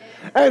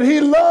 And he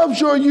loves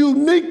your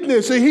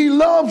uniqueness, and he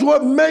loves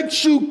what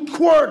makes you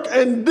quirk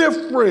and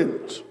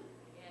different.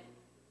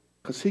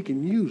 Because he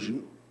can use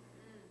you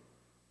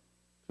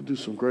to do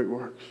some great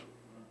works.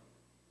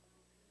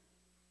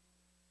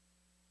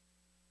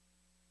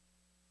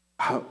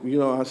 I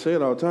say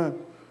it all the time.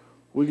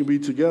 We can be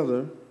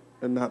together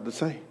and not the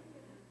same.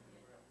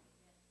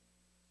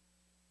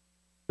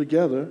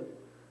 Together,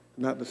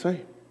 not the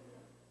same.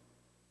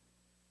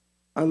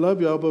 I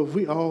love y'all, but if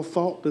we all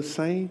thought the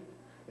same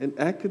and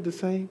acted the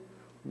same,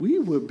 we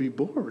would be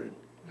boring.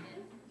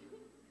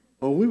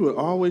 Or we would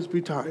always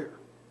be tired.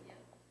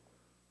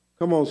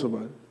 Come on,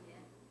 somebody.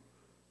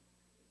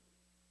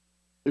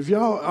 If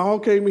y'all all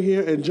came in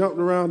here and jumped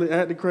around and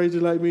acted crazy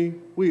like me,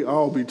 we'd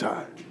all be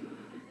tired.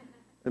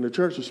 And the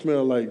church would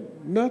smell like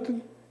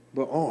nothing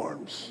but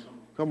arms.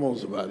 Come on,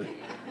 somebody.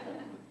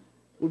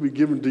 We'll be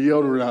giving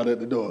deodorant out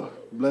at the door.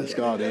 Bless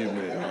God,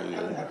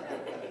 amen.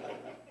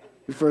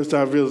 The first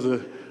time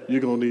visitor,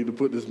 you're going to need to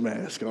put this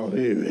mask on,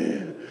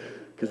 amen.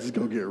 Because it's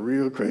going to get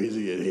real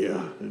crazy in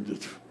here.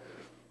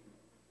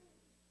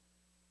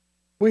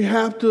 We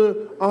have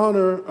to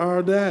honor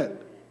our dad.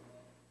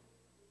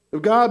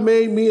 If God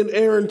made me and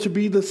Aaron to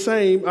be the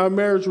same, our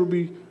marriage would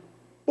be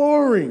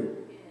boring.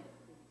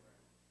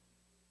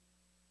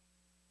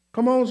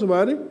 Come on,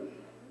 somebody.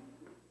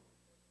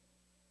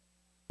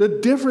 The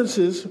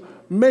differences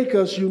make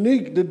us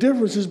unique. The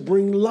differences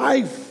bring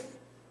life,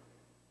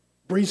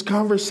 brings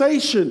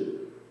conversation,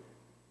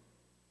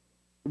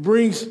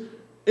 brings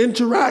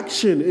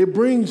interaction. It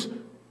brings,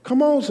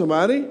 come on,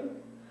 somebody.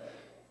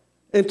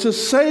 And to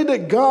say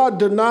that God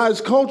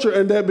denies culture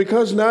and that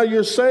because now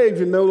you're saved,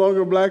 you're no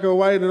longer black or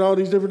white and all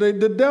these different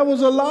things, the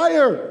devil's a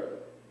liar.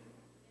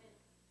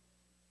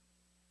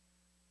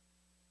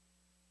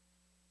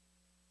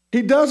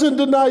 He doesn't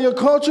deny your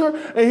culture,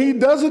 and he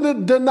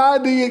doesn't deny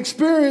the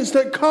experience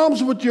that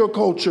comes with your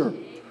culture.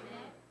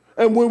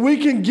 And when we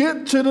can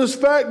get to this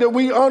fact that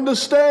we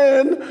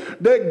understand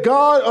that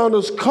God on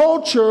this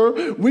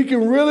culture, we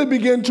can really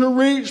begin to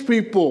reach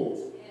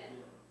people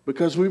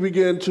because we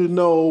begin to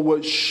know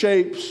what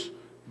shapes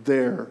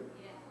their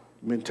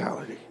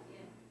mentality.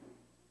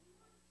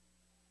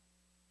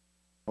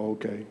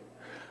 Okay.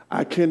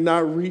 I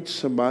cannot reach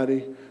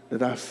somebody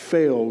that I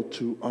fail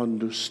to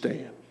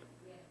understand.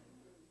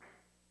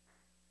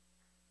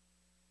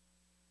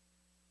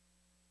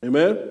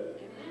 Amen?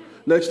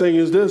 Next thing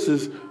is this,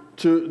 is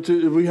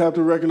we have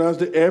to recognize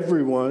that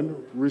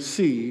everyone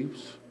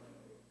receives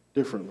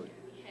differently.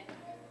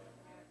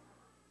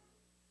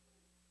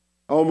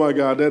 Oh my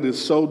God, that is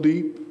so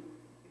deep.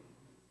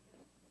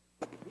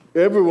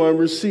 Everyone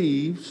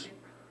receives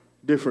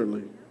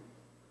differently.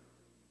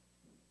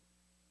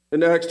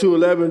 In Acts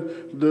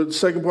 2:11, the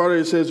second part of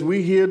it says,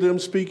 we hear them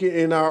speaking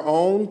in our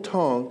own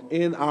tongue,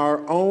 in our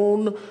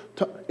own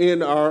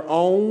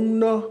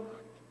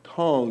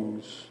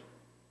tongues.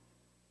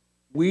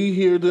 We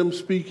hear them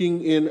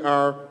speaking in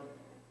our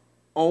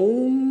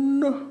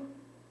own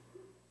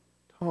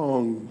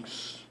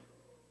tongues,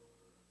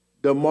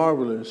 the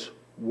marvelous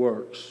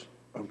works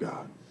of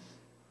God.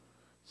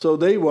 So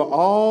they were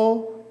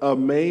all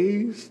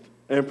amazed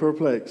and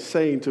perplexed,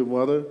 saying to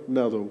one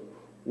another,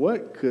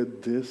 what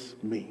could this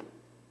mean?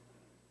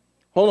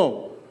 Hold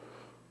on.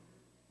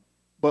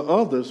 But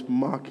others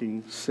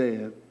mocking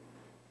said,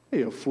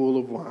 they are full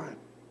of wine,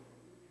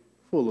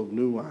 full of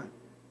new wine.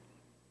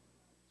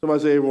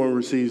 Somebody say everyone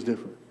receives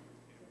different.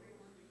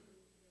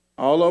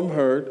 All of them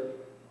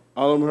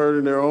heard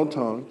in their own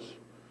tongues.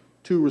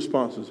 Two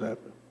responses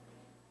happened.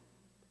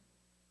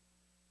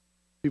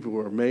 People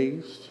were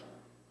amazed,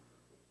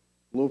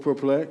 a little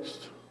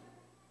perplexed.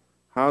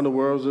 How in the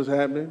world is this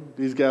happening?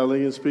 These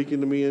Galileans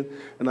speaking to me,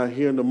 and I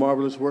hear the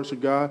marvelous works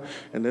of God,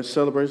 and they're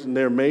celebrating.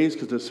 They're amazed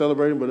because they're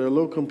celebrating, but they're a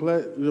little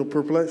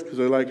perplexed because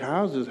they're like,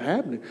 how is this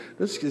happening?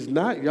 This is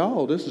not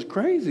y'all. This is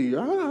crazy.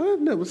 I've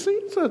never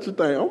seen such a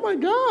thing. Oh, my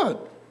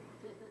God.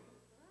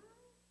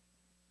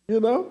 You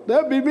know,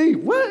 that'd be me.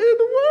 What in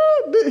the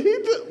world did he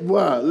just?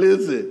 Wow,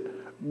 listen,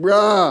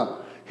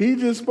 he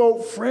just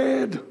spoke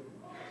Fred.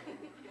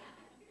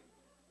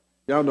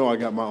 Y'all know I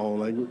got my own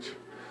language.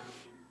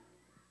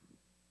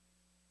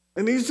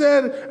 And he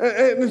said,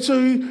 and so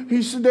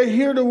he said, they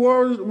hear the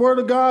word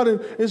of God,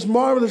 and it's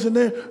marvelous,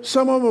 and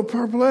some of them are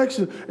perplexed,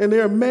 and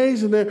they're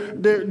amazed, and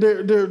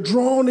they're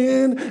drawn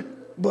in,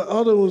 but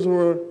others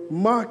were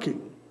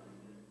mocking.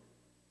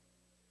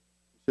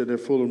 He said they're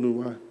full of new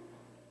wine.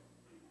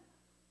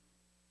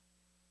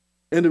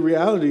 And the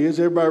reality is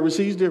everybody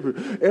receives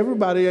different.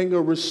 Everybody ain't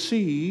going to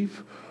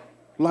receive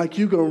like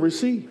you're going to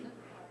receive.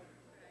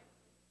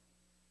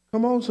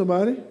 Come on,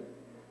 somebody.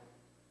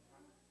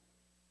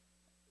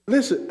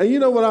 Listen, and you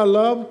know what I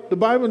love? The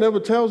Bible never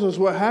tells us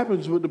what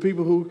happens with the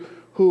people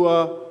who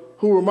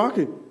were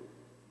mocking.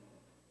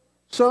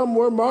 Some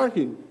were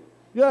mocking,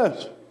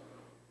 yes.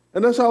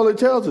 And that's all it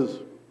tells us.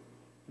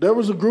 There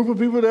was a group of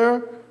people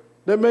there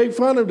that made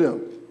fun of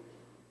them.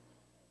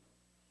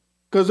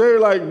 Because they're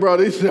like, bro,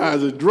 these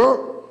guys are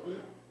drunk.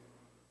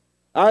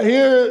 I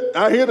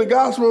hear the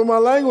gospel in my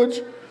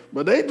language,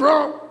 but they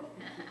drunk.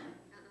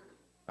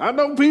 I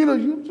know Peter.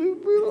 You see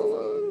Peter.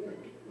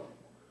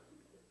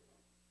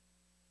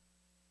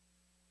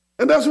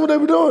 And that's what they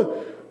were doing.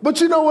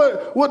 But you know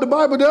what the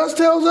Bible does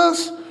tells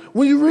us?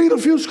 When you read a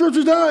few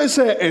scriptures down, it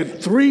said,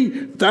 and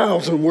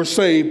 3,000 were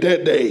saved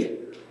that day.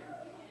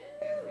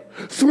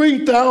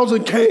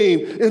 3,000 came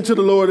into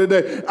the Lord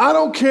today. I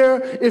don't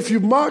care if you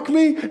mock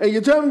me and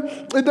you tell me,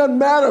 it doesn't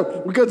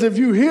matter. Because if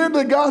you hear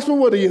the gospel,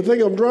 whether you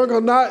think I'm drunk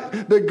or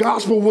not, the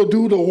gospel will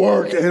do the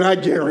work. And I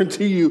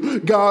guarantee you,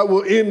 God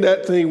will end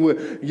that thing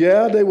with,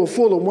 yeah, they were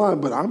full of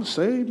wine, but I'm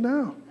saved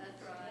now.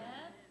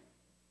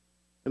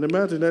 And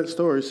imagine that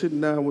story, sitting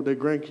down with their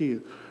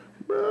grandkids.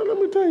 Bro, let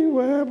me tell you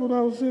what happened.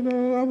 I was in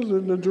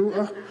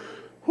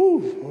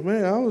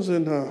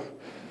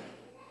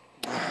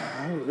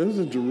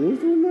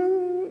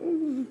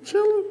Jerusalem,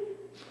 chilling.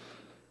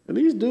 And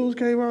these dudes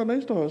came out and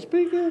they started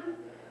speaking.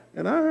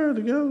 And I heard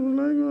the guys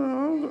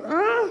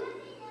were like,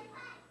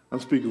 I'm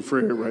speaking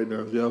Fred right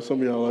now. Y'all,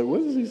 some of y'all are like,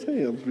 what is he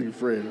saying? I'm speaking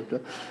Fred.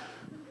 Okay?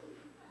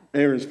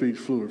 Aaron speaks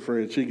fluent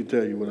Fred. She can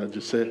tell you what I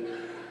just said.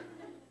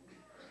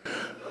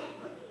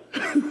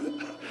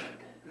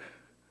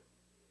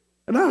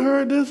 And I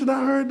heard this and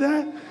I heard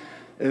that.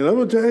 And I'm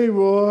going to tell you,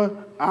 boy,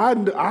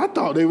 I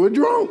thought they were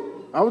drunk.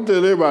 I would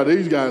tell everybody,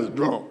 these guys are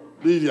drunk.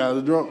 These guys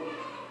are drunk.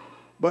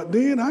 But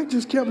then I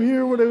just kept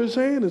hearing what they were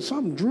saying, and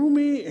something drew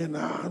me, and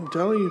I'm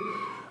telling you,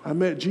 I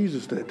met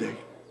Jesus that day.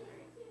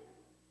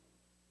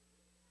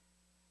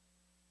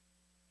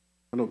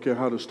 I don't care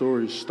how the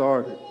story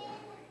started,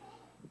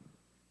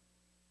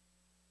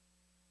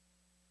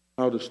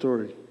 how the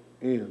story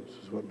ends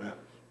is what matters.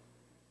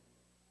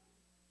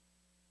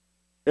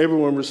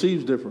 Everyone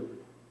receives differently.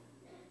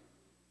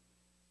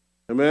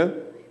 Amen?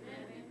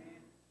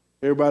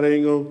 Everybody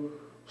ain't going to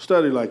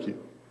study like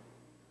you.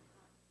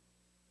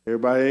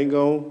 Everybody ain't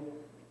going to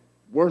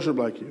worship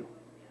like you.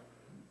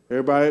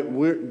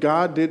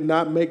 God did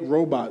not make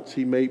robots.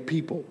 He made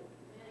people.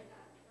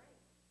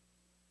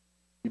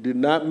 He did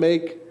not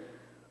make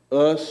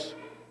us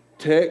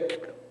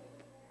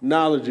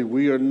technology.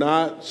 We are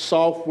not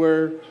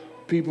software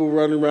people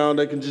running around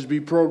that can just be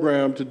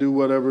programmed to do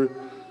whatever.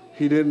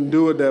 He didn't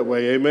do it that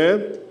way.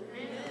 Amen?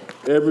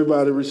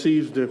 Everybody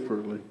receives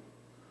differently.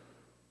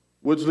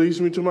 Which leads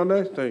me to my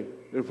next thing.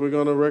 If we're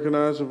going to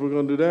recognize, if we're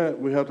going to do that,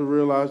 we have to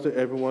realize that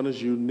everyone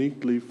is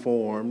uniquely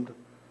formed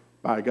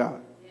by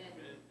God.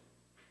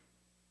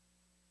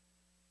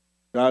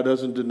 God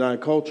doesn't deny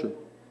culture.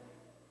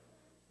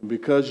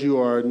 Because you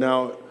are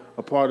now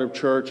a part of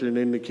church and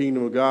in the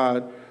kingdom of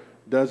God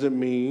doesn't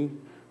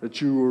mean that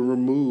you were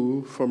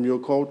removed from your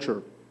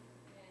culture.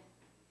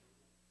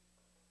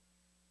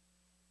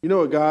 You know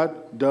what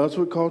God does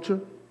with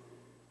culture?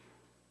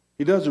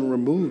 He doesn't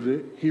remove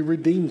it. He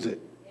redeems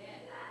it.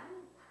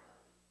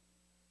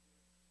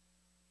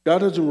 God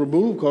doesn't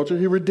remove culture.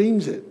 He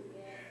redeems it.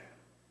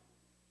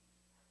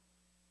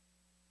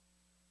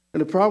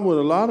 And the problem with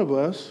a lot of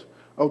us,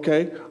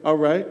 okay, all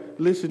right,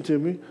 listen to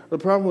me. The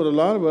problem with a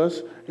lot of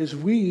us is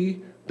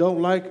we don't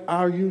like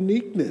our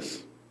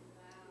uniqueness.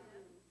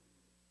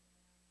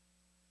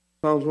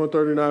 Psalms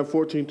 139,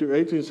 14 through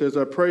 18 says,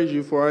 I praise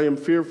you, for I am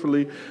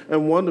fearfully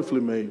and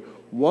wonderfully made.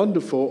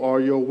 Wonderful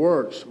are your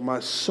works. My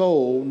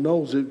soul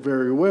knows it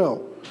very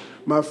well.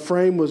 My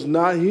frame was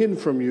not hidden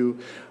from you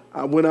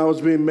when I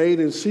was being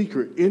made in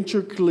secret,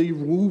 intricately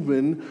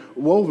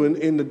woven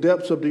in the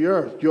depths of the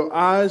earth. Your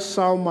eyes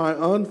saw my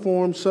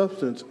unformed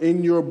substance.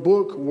 In your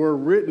book were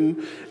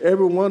written,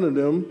 every one of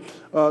them,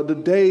 the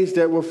days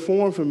that were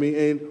formed for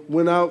me, and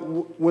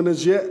when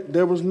as yet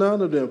there was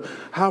none of them.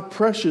 How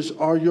precious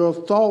are your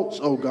thoughts,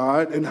 O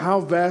God, and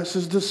how vast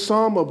is the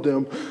sum of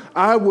them.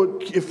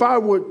 If I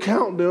would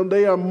count them,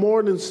 they are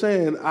more than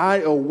sand.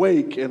 I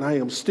awake, and I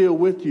am still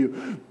with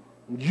you.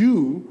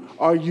 You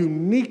are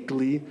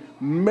uniquely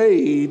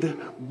made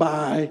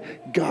by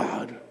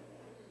God.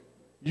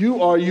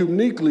 You are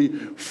uniquely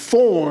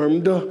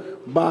formed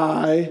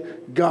by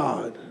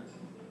God.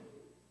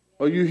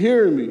 Are you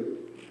hearing me?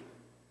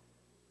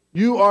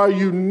 You are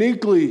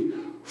uniquely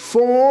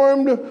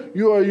formed.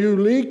 You are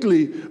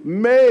uniquely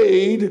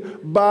made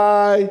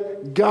by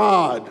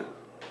God.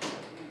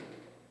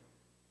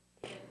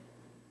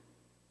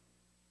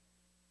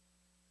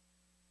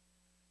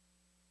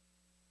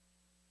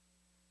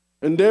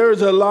 And there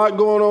is a lot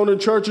going on in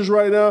churches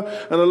right now,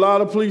 and a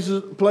lot of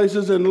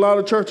places and a lot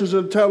of churches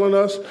are telling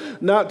us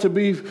not to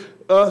be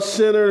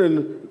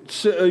us-centered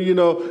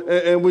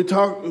and we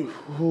talk.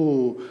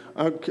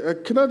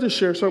 Can I just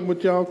share something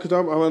with y'all? Because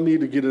I need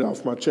to get it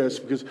off my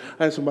chest, because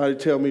I had somebody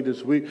tell me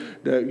this week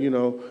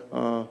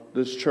that,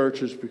 this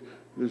church is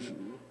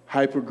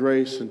hyper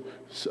grace and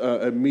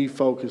me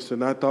focused,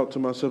 and I thought to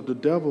myself, the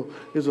devil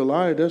is a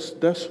liar.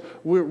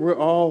 We're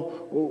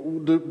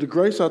all the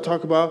grace I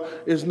talk about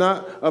is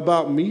not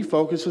about me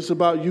focused. It's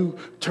about you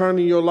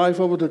turning your life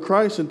over to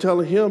Christ and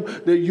telling Him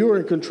that you're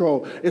in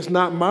control. It's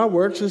not my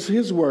works, it's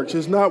His works.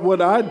 It's not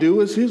what I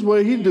do, it's His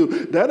way He do.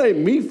 That ain't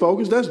me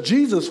focused. That's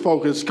Jesus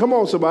focused. Come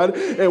on, somebody.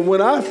 And when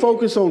I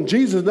focus on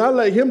Jesus and I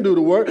let Him do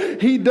the work,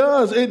 It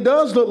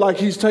does look like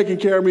He's taking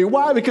care of me.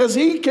 Why? Because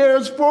He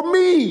cares for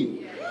me.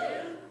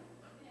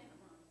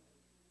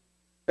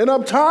 And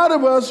I'm tired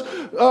of us,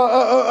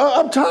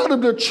 I'm tired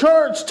of the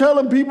church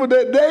telling people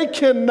that they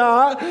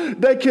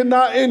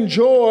cannot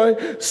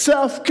enjoy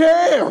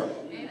self-care.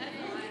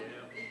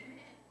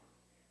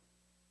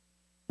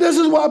 This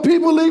is why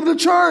people leave the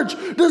church.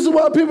 This is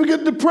why people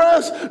get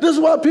depressed. This is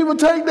why people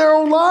take their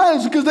own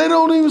lives, because they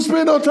don't even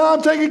spend no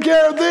time taking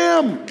care of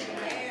them.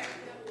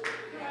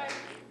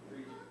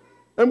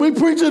 And we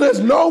preach it as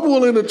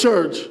noble in the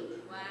church.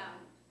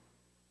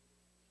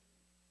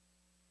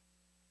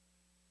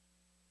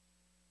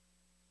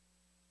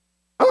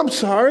 I'm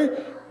sorry,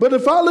 but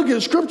if I look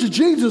at Scripture,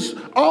 Jesus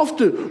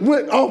often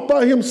went off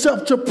by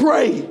Himself to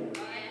pray.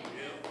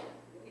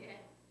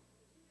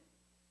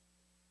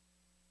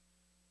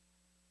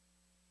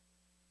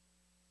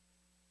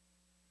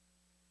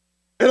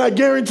 And I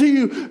guarantee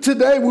you,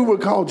 today we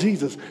would call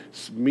Jesus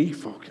me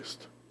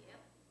focused.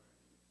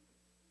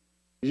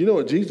 You know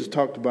what Jesus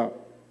talked about?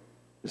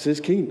 It's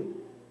His kingdom.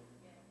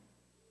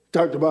 He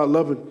talked about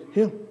loving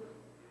Him.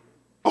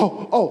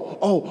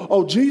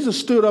 Jesus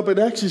stood up and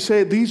actually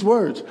said these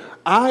words.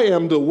 I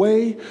am the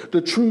way,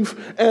 the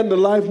truth, and the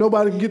life.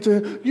 Nobody can get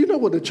to Him. You know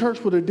what the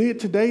church would have did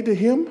today to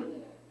Him?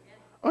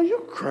 Are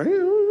you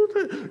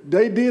crazy?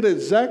 They did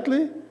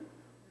exactly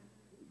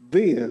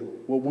then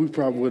what we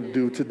probably would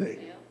do today.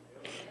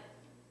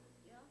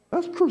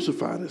 Let's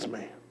crucify this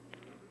man.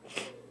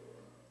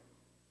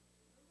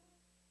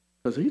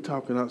 Because he's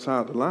talking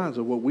outside the lines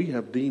of what we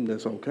have deemed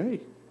as okay.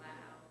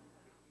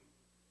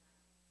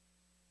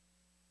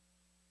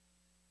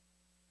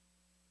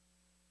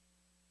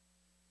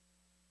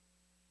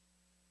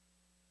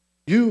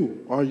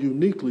 You are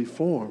uniquely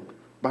formed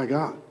by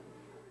God.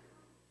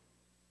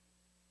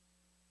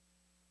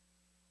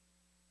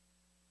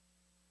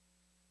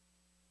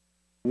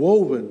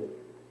 Woven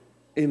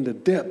in the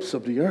depths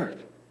of the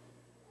earth.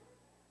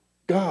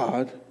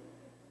 God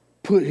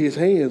put His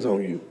hands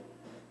on you.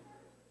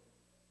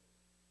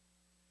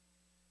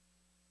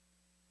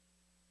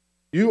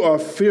 You are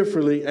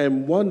fearfully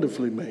and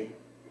wonderfully made.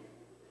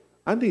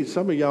 I need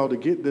some of y'all to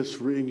get this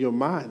in your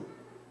mind.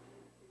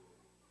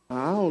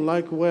 I don't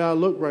like the way I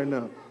look right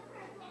now.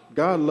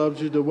 God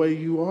loves you the way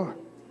you are.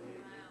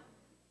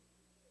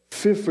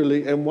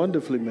 Fearfully and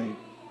wonderfully made.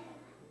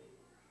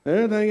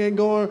 Everything ain't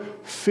going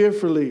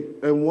fearfully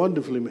and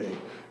wonderfully made.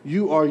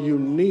 You are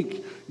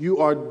unique. You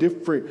are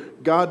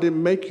different. God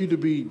didn't make you to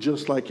be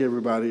just like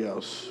everybody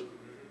else.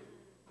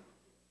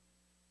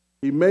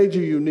 He made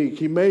you unique.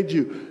 He made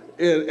you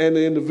an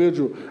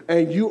individual.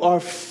 And you are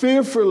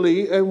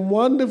fearfully and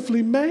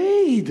wonderfully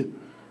made.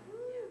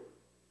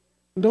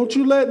 Don't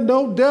you let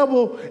no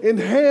devil in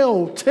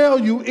hell tell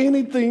you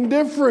anything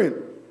different.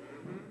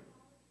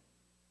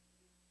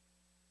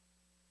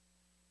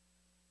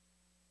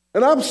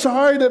 And I'm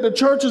sorry that the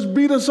church has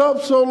beat us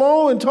up so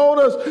long and told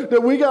us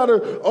that we got to,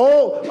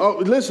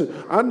 listen,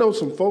 I know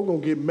some folk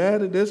going to get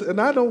mad at this,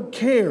 and I don't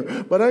care,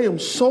 but I am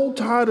so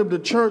tired of the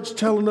church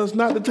telling us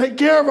not to take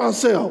care of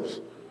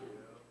ourselves.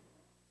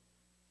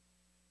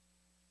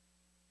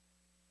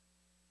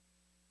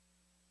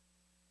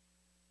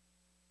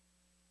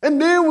 And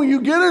then when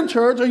you get in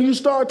church and you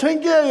start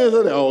taking care of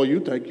yourself, oh,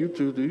 you think you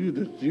too,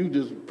 you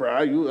just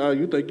proud,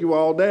 you think you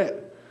all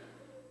that.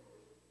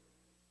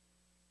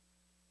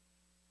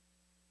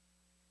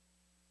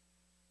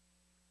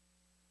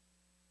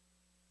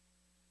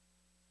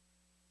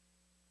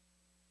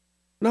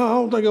 No, I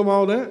don't think I'm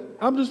all that.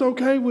 I'm just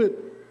okay with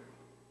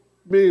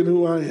being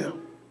who I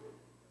am.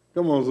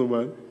 Come on,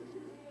 somebody.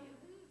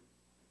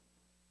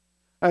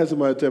 I had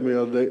somebody tell me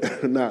the other day,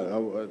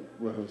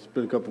 it's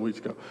been a couple of weeks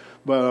ago,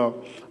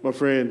 but my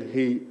friend,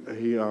 he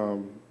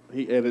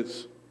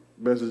edits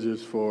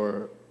messages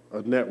for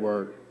a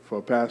network, for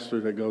a pastor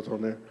that goes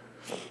on there.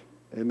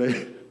 And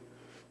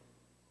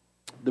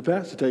the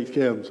pastor takes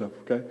care of himself,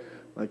 okay?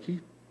 Like he's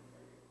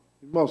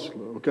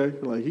muscular, okay?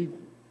 Like he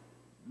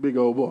big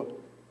old boy.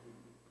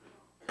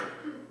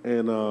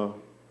 And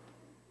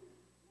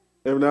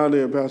every now and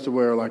then, pastor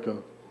wear like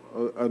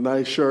a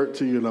nice shirt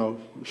to,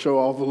 show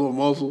off a little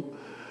muscle.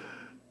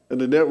 And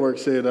the network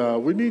said,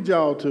 we need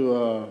y'all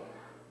to,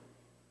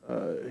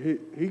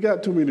 he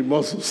got too many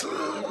muscles.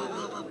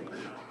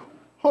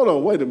 Hold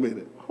on, wait a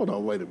minute.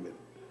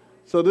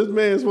 So this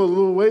man's supposed to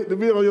lose weight to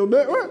be on your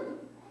network?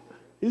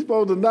 He's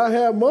supposed to not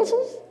have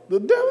muscles?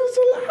 The devil's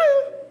a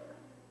liar.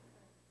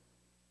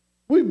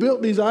 We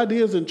built these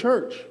ideas in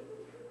church.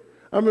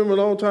 I remember a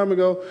long time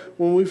ago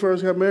when we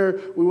first got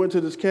married, we went to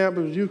this camp,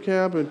 it was youth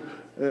camp, and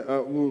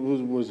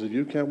was it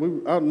youth camp? We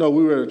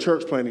were at a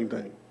church planting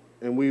thing,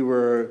 and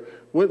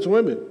went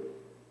swimming.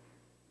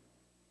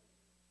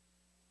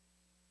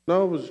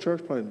 No, it was a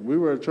church planting. We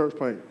were at a church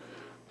planting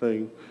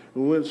thing,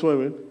 and we went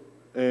swimming,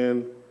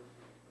 and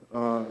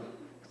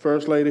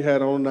First Lady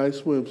had on a nice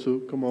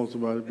swimsuit. Come on,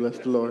 somebody, bless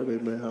the Lord,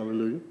 amen,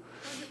 hallelujah.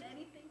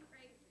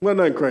 Wasn't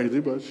nothing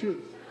crazy, but shit.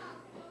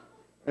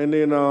 And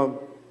then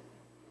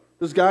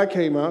this guy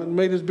came out and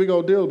made this big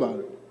old deal about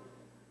it.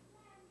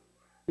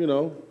 You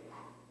don't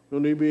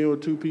need to be in with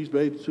a two-piece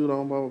bathing suit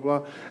on, blah, blah,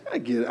 blah. I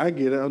get it,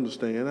 I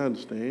understand.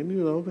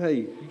 Hey,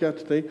 you got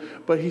to think.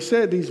 But he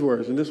said these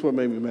words, and this is what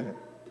made me mad.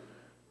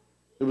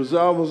 It was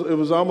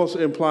almost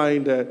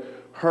implying that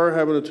her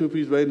having a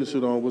two-piece bathing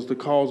suit on was the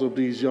cause of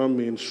these young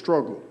men's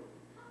struggle.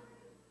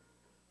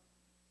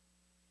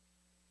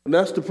 And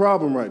that's the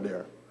problem right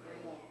there.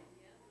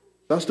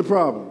 That's the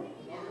problem.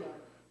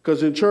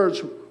 Because in church,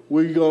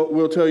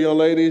 we'll tell young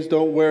ladies,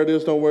 don't wear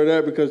this, don't wear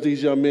that, because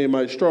these young men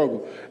might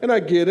struggle. And I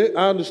get it.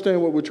 I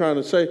understand what we're trying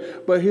to say.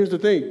 But here's the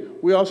thing.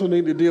 We also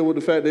need to deal with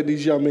the fact that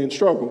these young men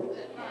struggle.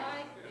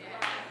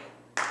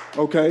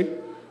 Okay?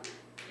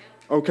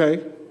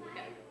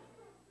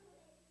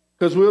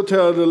 Because we'll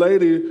tell the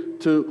lady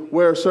to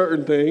wear a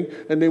certain thing,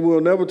 and then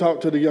we'll never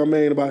talk to the young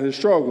man about his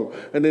struggle.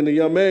 And then the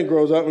young man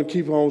grows up and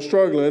keeps on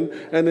struggling,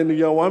 and then the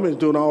young woman's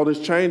doing all these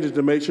changes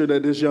to make sure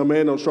that this young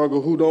man don't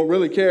struggle, who don't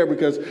really care,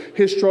 because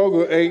his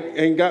struggle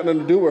ain't got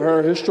nothing to do with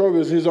her. His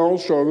struggle is his own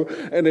struggle,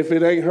 and if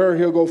it ain't her,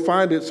 he'll go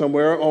find it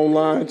somewhere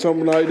online,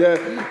 something like that.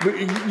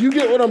 But you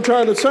get what I'm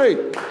trying to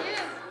say.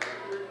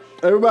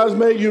 Everybody's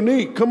made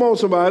unique. Come on,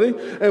 somebody.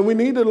 And we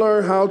need to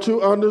learn how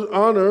to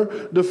honor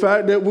the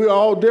fact that we're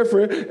all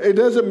different. It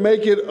doesn't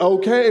make it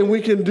okay, and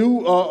we can do,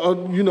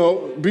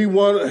 be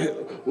one,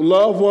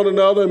 love one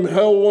another and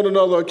hold one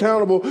another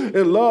accountable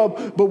in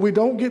love, but we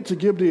don't get to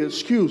give the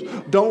excuse.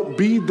 Don't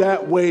be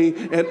that way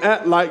and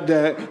act like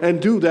that and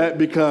do that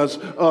because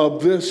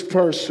of this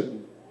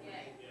person.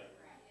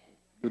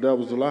 The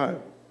devil's a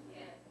liar.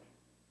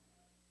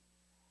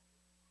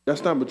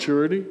 That's not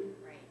maturity.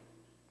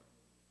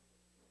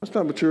 That's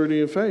not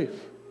maturity in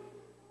faith.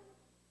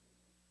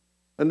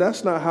 And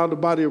that's not how the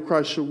body of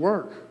Christ should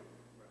work.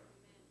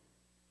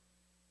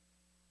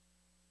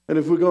 And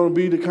if we're going to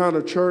be the kind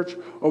of church,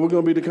 or we're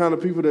going to be the kind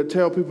of people that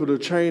tell people to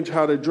change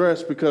how they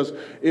dress because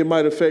it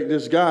might affect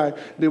this guy,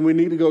 then we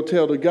need to go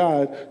tell the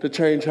guy to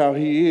change how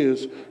he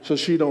is so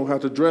she don't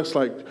have to dress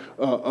like,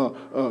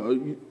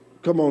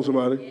 come on,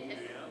 somebody.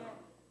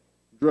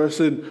 Dress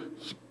in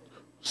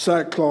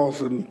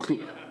sackcloth and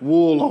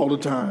wool all the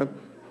time.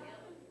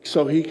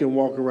 so he can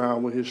walk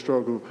around with his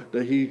struggle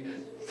that he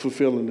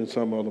fulfilling in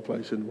some other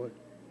place anyway.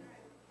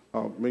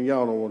 Man,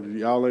 y'all don't want to.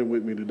 Y'all ain't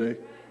with me today.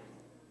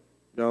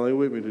 Y'all ain't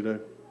with me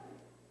today.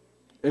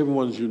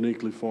 Everyone's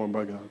uniquely formed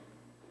by God.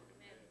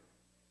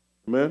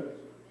 Amen?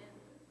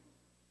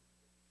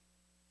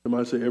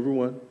 Somebody say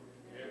everyone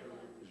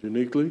is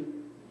uniquely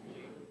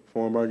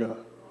formed by God.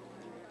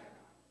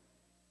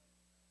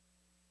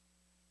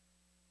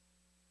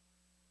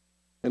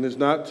 And it's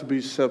not to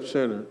be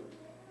self-centered,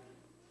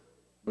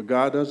 but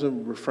God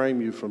doesn't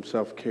refrain you from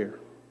self-care.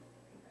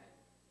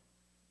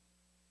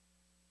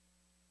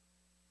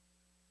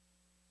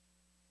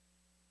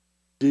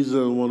 Jesus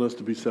doesn't want us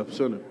to be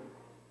self-centered,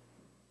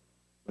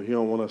 but he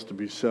don't want us to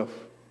be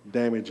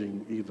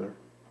self-damaging either.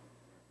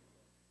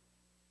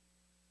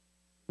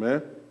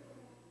 Amen?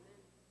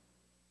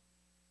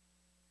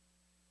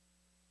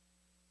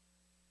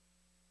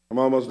 I'm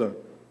almost done.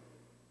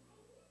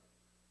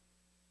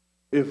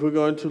 If we're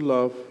going to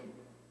love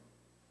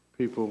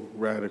people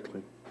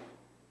radically,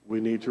 we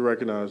need to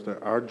recognize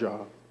that our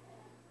job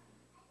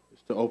is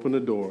to open the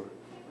door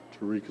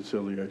to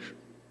reconciliation.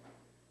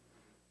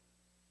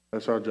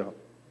 That's our job.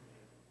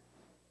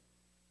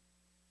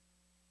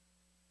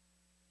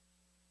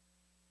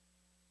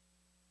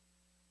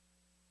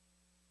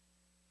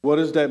 What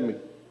does that mean?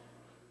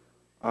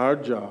 Our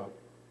job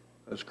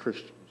as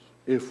Christians,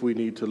 if we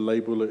need to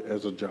label it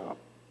as a job,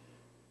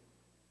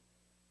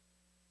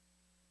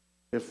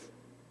 if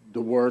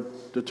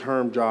the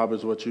term job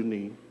is what you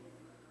need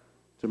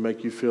to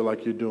make you feel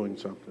like you're doing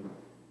something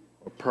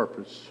or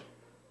purpose,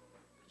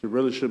 it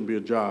really shouldn't be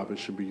a job, it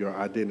should be your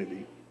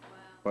identity.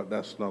 But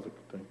that's another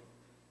thing.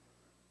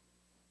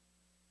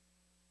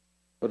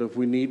 But if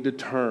we need the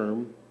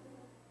term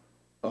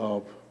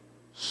of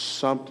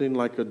something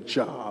like a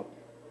job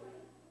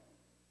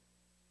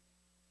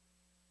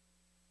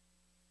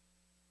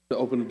to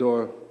open the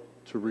door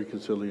to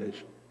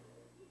reconciliation,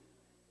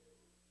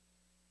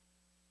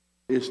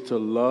 is to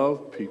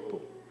love people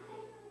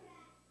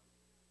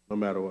no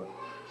matter what.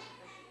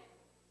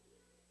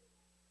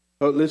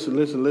 Oh, listen.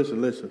 2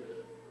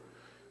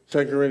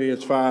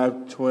 Corinthians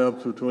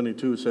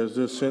 5:12-22 says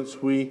this: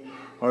 since we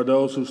are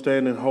those who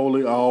stand in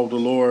holy awe of the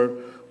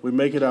Lord, we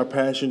make it our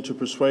passion to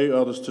persuade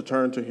others to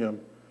turn to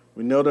him.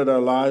 We know that our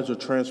lives are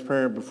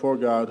transparent before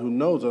God, who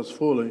knows us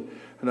fully,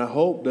 and I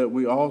hope that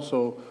we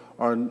also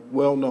are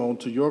well known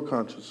to your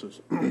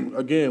consciences.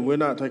 Again, we're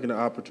not taking the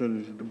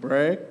opportunity to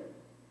brag.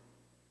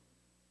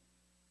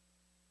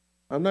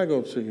 I'm not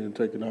going to sit here and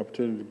take an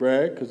opportunity to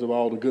brag because of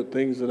all the good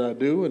things that I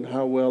do and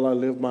how well I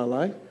live my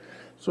life.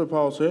 That's what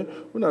Paul said.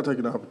 We're not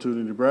taking the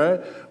opportunity to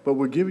brag, but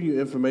we're giving you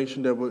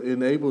information that will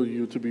enable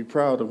you to be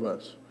proud of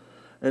us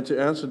and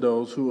to answer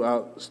those who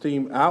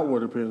esteem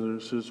outward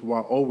appearances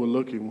while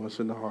overlooking what's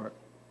in the heart.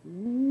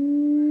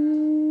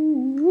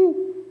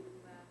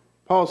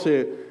 Paul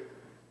said,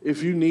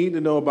 if you need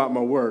to know about my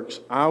works,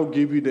 I'll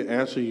give you the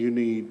answer you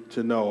need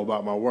to know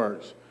about my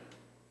works.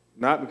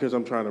 Not because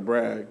I'm trying to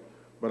brag,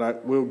 but I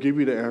will give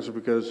you the answer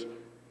because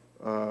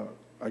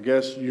I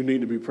guess you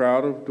need to be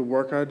proud of the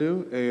work I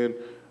do, and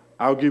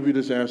I'll give you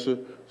this answer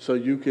so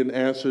you can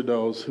answer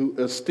those who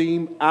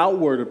esteem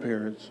outward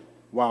appearance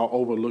while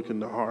overlooking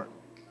the heart.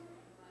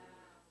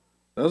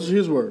 Those are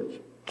his words.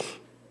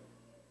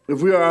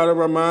 If we are out of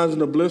our minds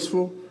in a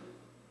blissful,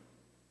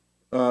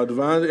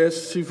 divine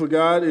ecstasy for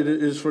God, it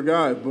is for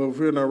God. But if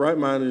we're in our right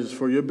mind, it is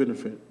for your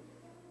benefit.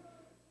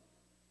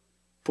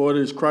 For it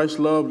is Christ's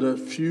love that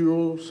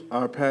fuels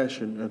our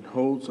passion and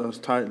holds us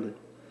tightly.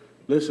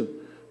 Listen,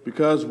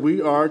 because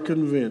we are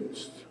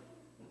convinced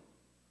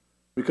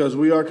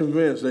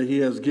that he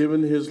has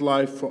given his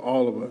life for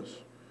all of us.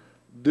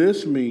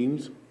 This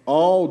means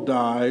all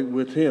die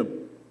with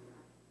him.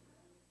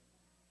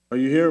 Are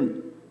you hearing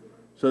me?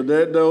 So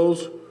that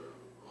those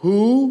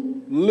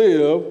who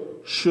live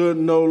should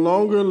no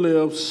longer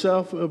live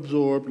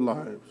self-absorbed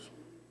lives,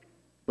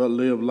 but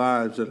live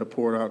lives that are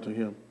poured out to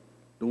him,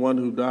 the one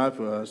who died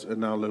for us and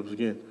now lives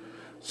again.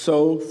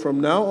 So from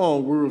now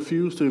on, we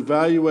refuse to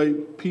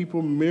evaluate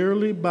people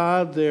merely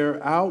by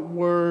their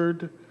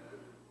outward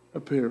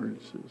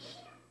appearances.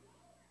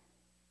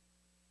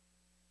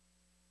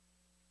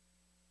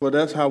 Well,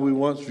 that's how we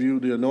once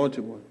viewed the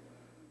Anointed One.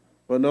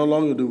 But no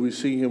longer do we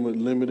see him with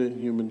limited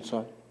human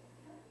sight.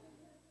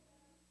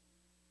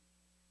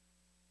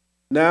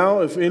 Now,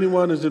 if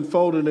anyone is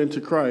enfolded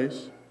into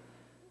Christ,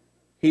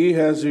 he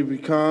has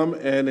become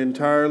an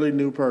entirely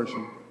new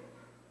person.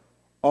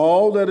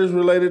 All that is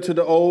related to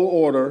the old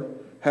order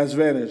has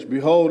vanished.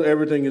 Behold,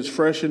 everything is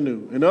fresh and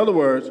new. In other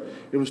words,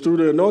 it was through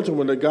the Anointed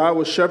One that God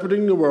was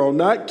shepherding the world,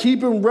 not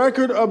keeping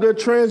record of their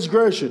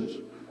transgressions.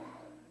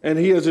 And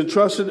he has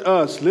entrusted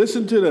us,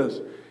 listen to this,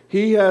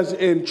 he has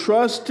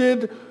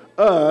entrusted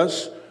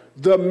us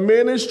the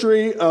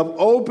ministry of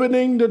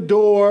opening the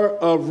door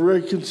of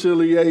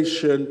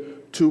reconciliation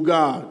to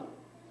God.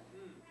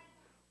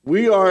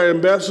 We are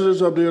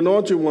ambassadors of the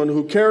Anointed One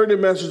who carry the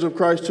message of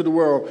Christ to the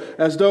world,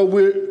 as though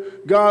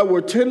God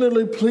were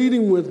tenderly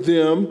pleading with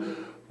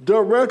them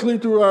directly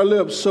through our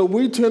lips. So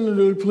we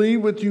tenderly plead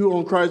with you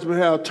on Christ's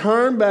behalf.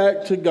 Turn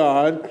back to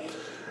God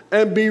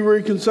and be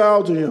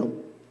reconciled to him.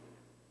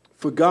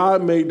 For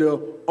God made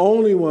the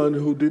only one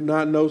who did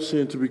not know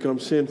sin to become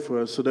sin for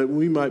us, so that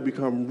we might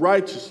become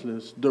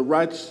righteousness, the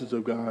righteousness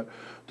of God,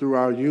 through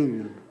our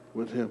union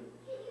with him.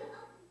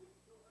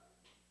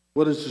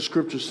 What is the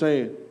scripture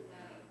saying?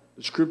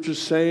 The scripture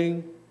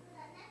saying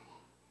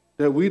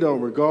that we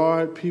don't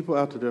regard people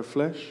after their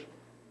flesh.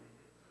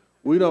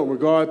 We don't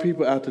regard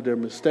people after their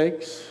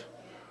mistakes.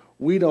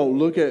 We don't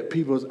look at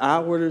people's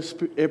outward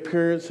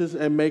appearances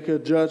and make a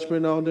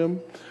judgment on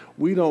them.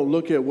 We don't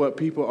look at what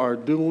people are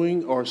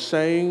doing or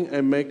saying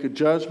and make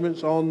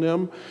judgments on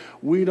them.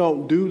 We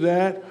don't do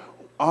that.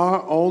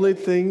 Our only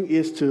thing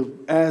is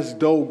to, as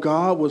though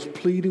God was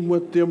pleading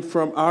with them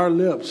from our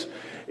lips,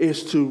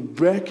 is to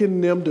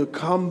beckon them to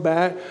come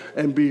back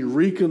and be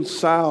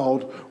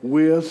reconciled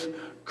with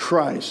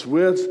Christ,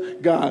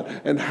 with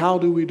God. And how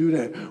do we do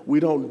that? We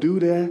don't do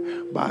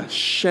that by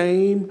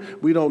shame.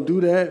 We don't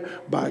do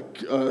that by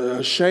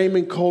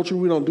shaming culture.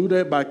 We don't do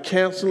that by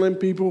canceling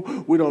people.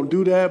 We don't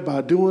do that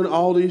by doing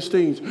all these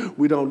things.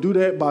 We don't do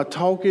that by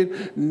talking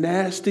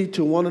nasty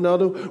to one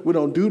another. We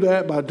don't do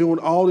that by doing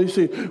all these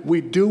things.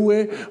 We do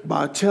it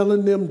by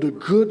telling them the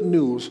good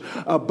news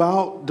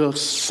about the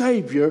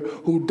Savior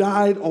who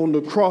died on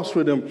the cross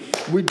for them.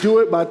 We do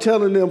it by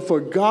telling them, for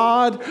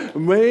God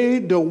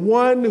made the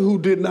one who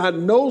did not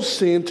know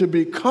sin to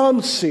become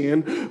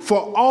sin for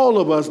all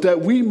of us,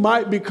 that we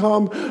might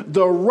become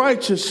the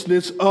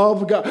righteousness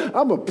of God.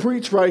 I'm going to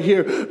preach right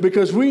here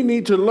because we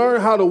need to learn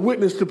how to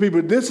witness to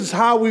people. This is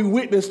how we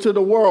witness to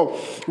the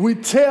world. We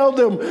tell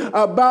them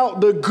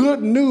about the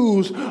good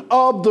news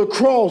of the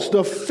cross,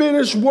 the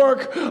finished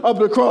work of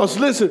the cross.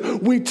 Listen,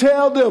 we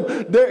tell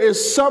them there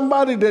is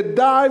somebody that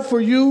died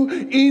for you,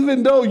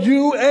 even though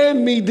you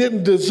and me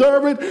didn't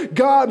deserve it.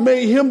 God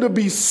made him to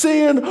be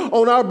sin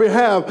on our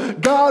behalf.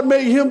 God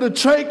made him to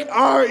take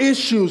our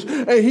issues,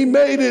 and he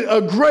made it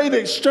a great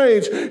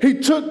exchange. He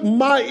took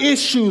my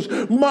issues,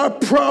 my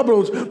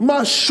problems,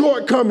 my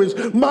shortcomings,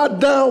 my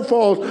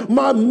downfalls,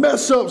 my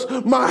mess ups,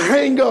 my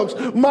hang ups,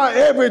 my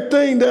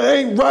everything that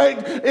ain't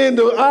right in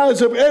the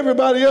eyes of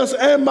everybody else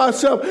and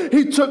myself.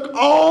 He took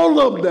all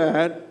of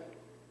that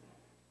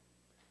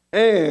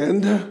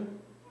and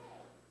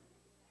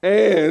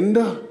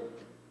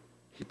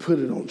he put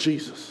it on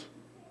Jesus.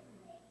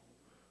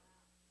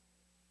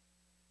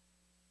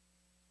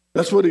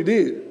 That's what he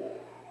did.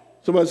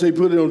 Somebody say,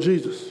 put it on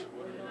Jesus.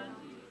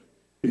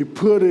 He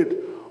put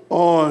it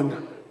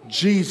on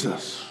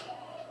Jesus.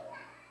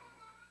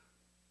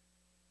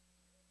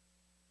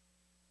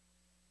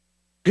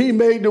 He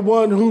made the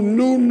one who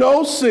knew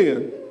no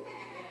sin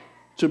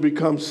to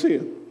become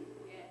sin.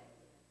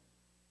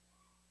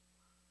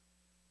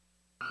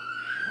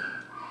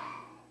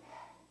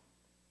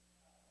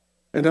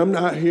 And I'm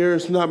not here,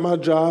 it's not my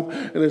job,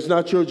 and it's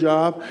not your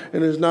job,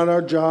 and it's not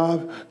our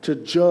job to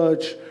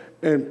judge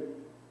and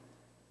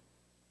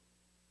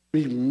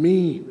be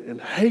mean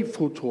and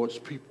hateful towards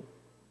people.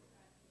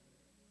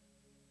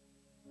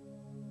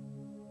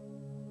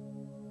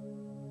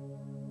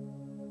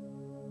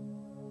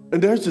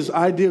 And there's this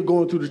idea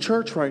going through the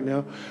church right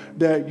now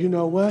that, you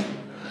know what?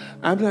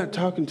 I'm not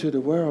talking to the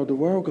world. The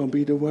world going to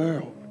be the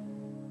world.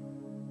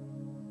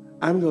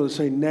 I'm going to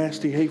say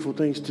nasty, hateful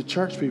things to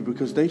church people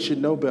because they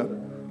should know better.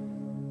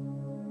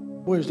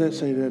 Where does that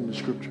say that in the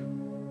scripture?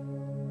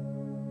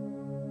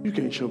 You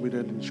can't show me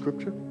that in the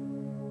scripture.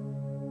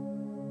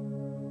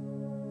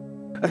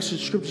 Actually,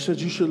 the scripture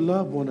says you should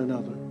love one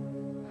another.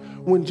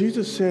 When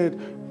Jesus said,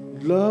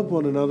 love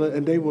one another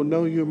and they will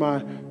know you're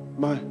my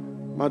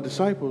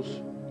disciples,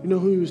 you know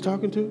who he was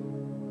talking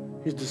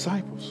to? His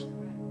disciples.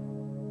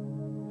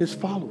 His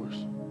followers.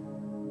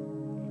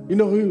 You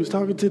know who he was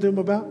talking to them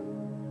about?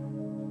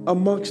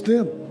 Amongst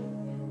them.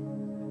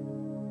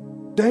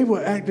 They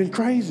were acting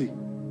crazy.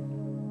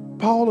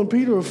 Paul and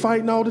Peter were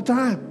fighting all the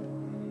time.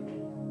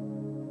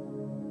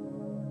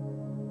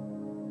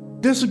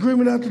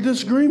 Disagreement after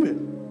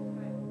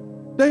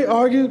disagreement. They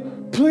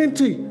argued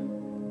plenty.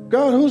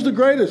 God, who's the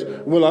greatest?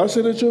 Will I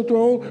sit at your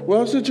throne?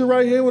 Will I sit at your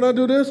right hand when I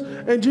do this?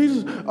 And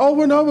Jesus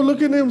over and over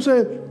looking at them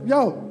saying,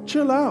 yo,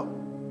 chill out.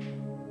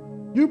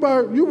 You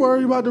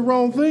worry about the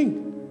wrong thing.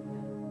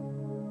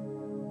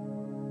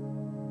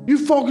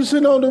 You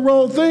focusing on the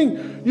wrong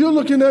thing. You're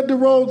looking at the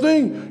wrong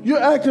thing.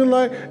 You're acting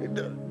like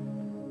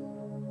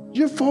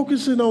you're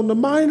focusing on the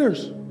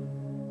minors.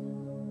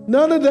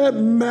 None of that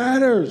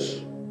matters.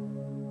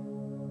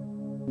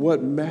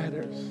 What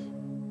matters is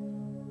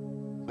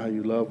how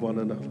you love one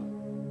another.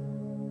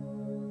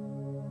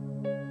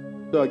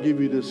 So I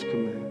give you this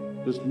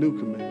command, this new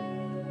command.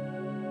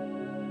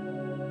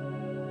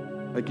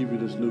 I give you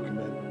this new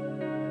commandment.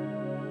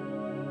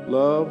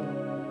 Love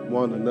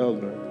one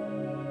another.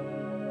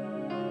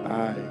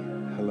 I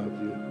love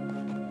you.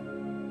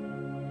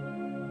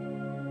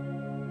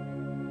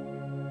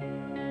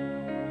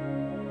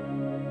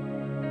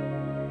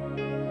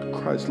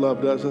 Christ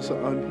loved us. That's an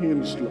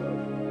unhinged love.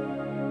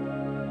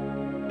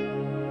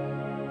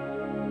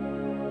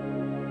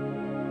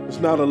 It's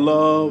not a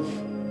love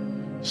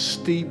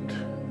steeped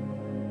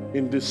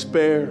in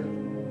despair.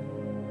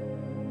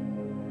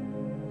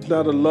 It's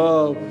not a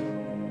love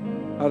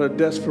out of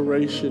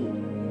desperation.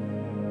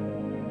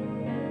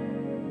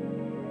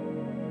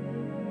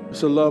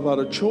 It's a love out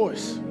of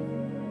choice.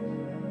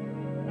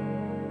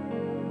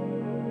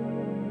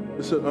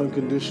 It's an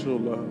unconditional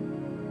love.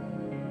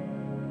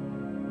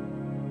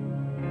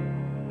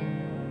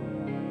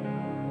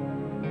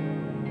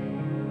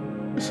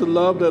 It's a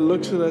love that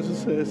looks at us and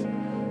says,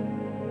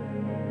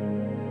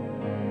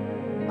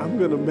 I'm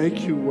going to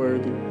make you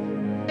worthy.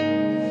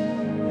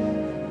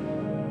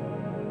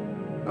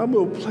 I'm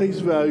going to place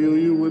value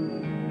on you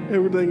when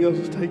everything else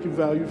is taking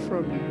value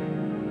from you.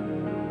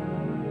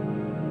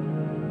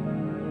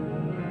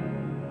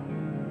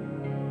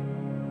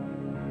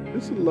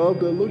 It's a love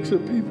that looks at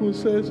people and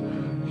says,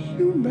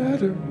 you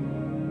matter.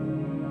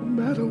 No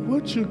matter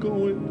what you're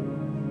going.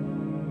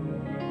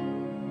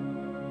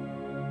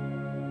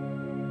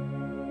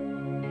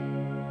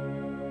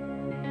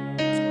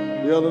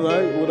 The other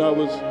night when I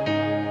was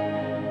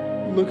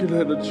looking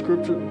at the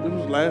scripture, it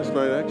was last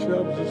night actually,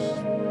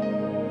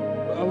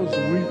 I was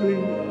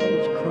weeping, I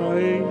was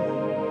crying.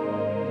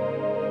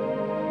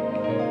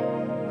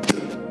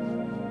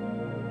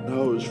 No,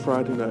 it was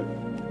Friday night.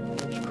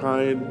 I was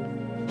crying.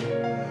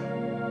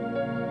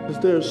 Because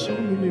there are so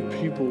many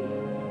people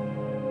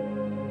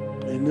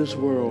in this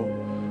world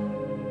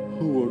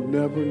who will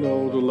never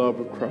know the love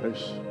of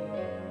Christ,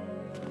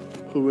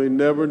 who may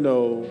never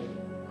know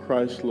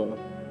Christ's love.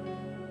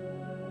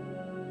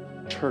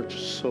 Church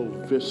is so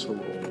visceral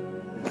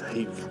and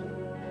hateful.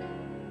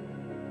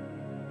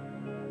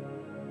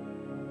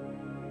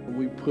 And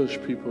we push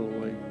people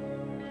away.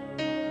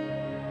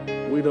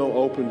 We don't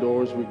open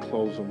doors, we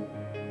close them.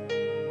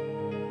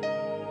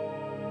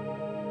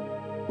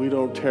 We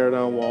don't tear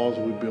down walls,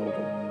 we build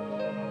them.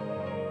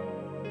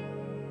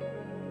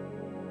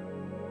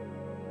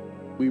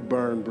 We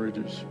burn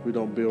bridges, we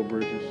don't build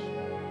bridges.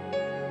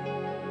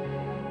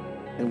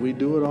 And we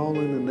do it all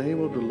in the name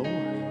of the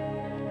Lord.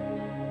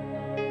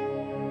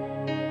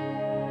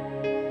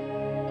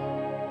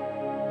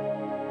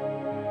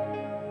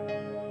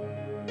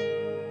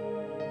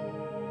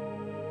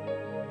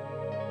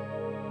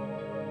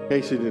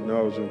 Casey didn't know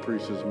I was going to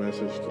preach this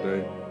message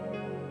today.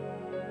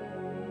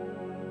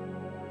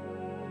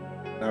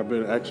 I've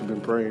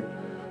been praying,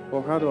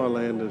 well, how do I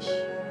land this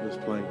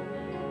plane?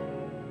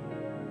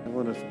 I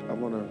want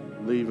to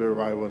leave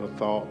everybody with a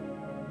thought,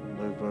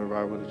 leave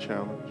everybody with a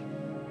challenge.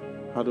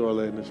 How do I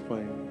land this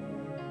plane?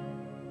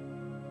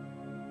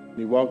 And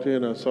he walked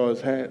in, I saw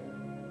his hat.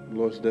 The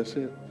Lord said, that's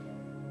it.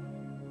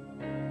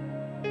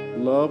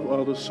 Love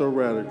others so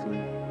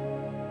radically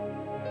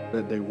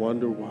that they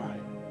wonder why.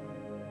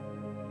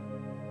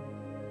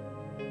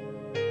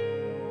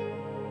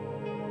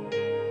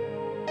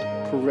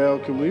 Pharrell,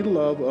 can we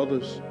love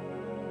others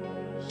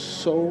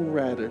so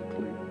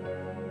radically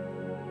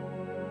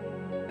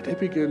that they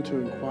begin to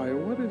inquire,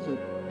 what is it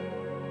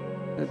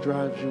that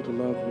drives you to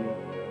love me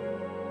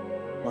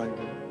like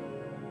that?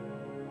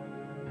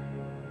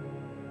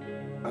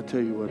 I'll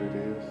tell you what it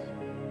is.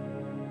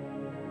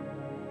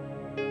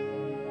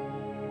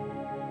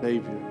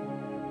 Savior,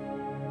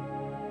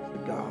 the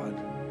God,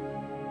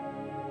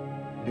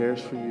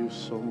 cares for you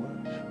so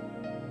much.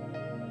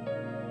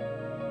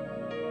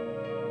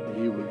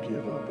 He would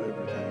give up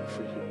everything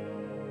for you.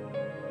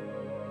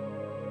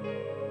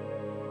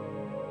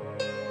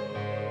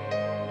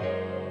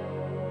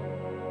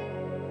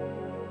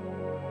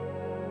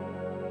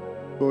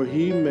 For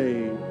he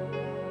made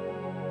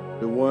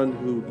the one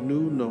who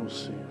knew no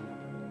sin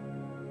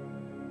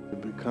to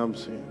become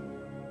sin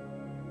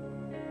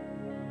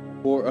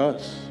for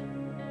us,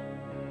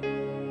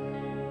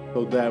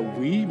 so that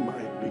we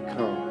might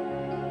become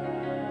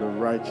the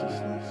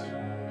righteousness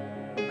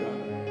of God.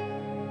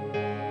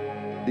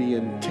 The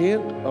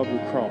intent of the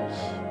cross,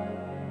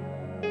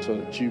 so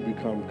that you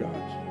become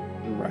God's,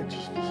 the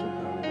righteousness of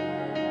God.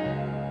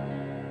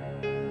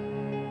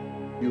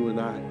 You and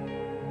I.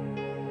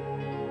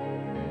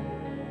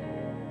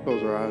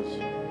 Close our eyes.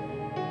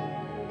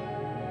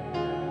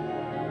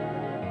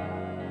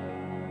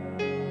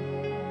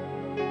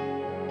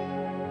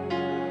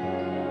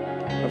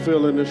 I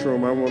feel in this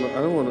room,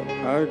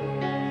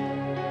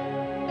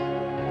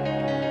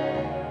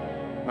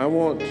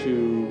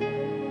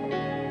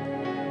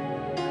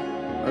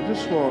 I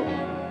just want,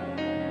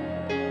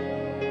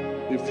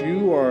 if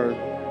you are,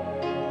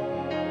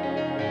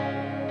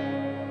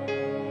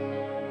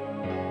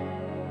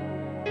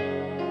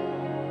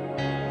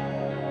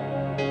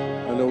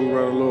 I know we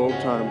run a little over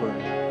time, but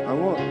I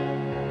want,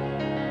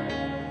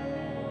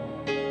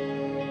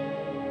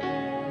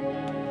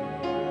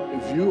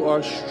 if you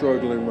are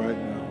struggling right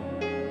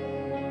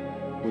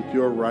now with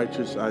your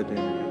righteous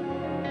identity,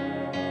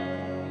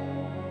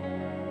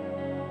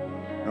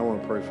 I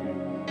want to pray for you.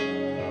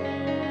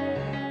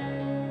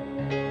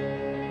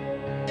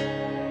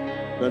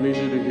 I need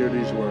you to hear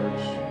these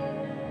words.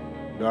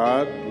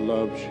 God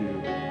loves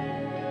you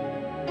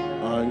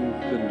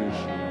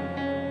unconditionally.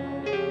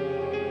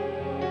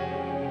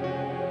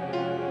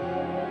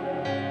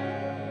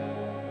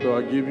 So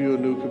I give you a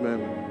new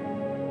commandment.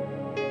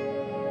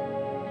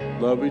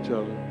 Love each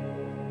other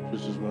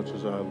just as much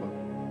as I love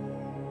you.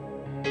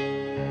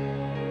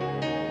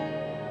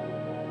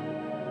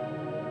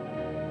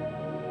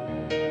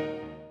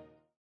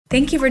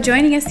 Thank you for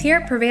joining us here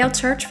at Prevail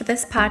Church for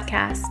this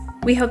podcast.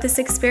 We hope this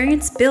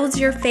experience builds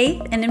your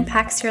faith and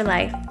impacts your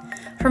life.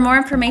 For more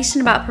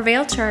information about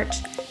Prevail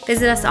Church,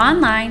 visit us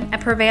online at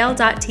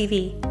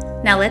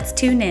prevail.tv. Now let's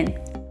tune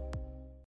in.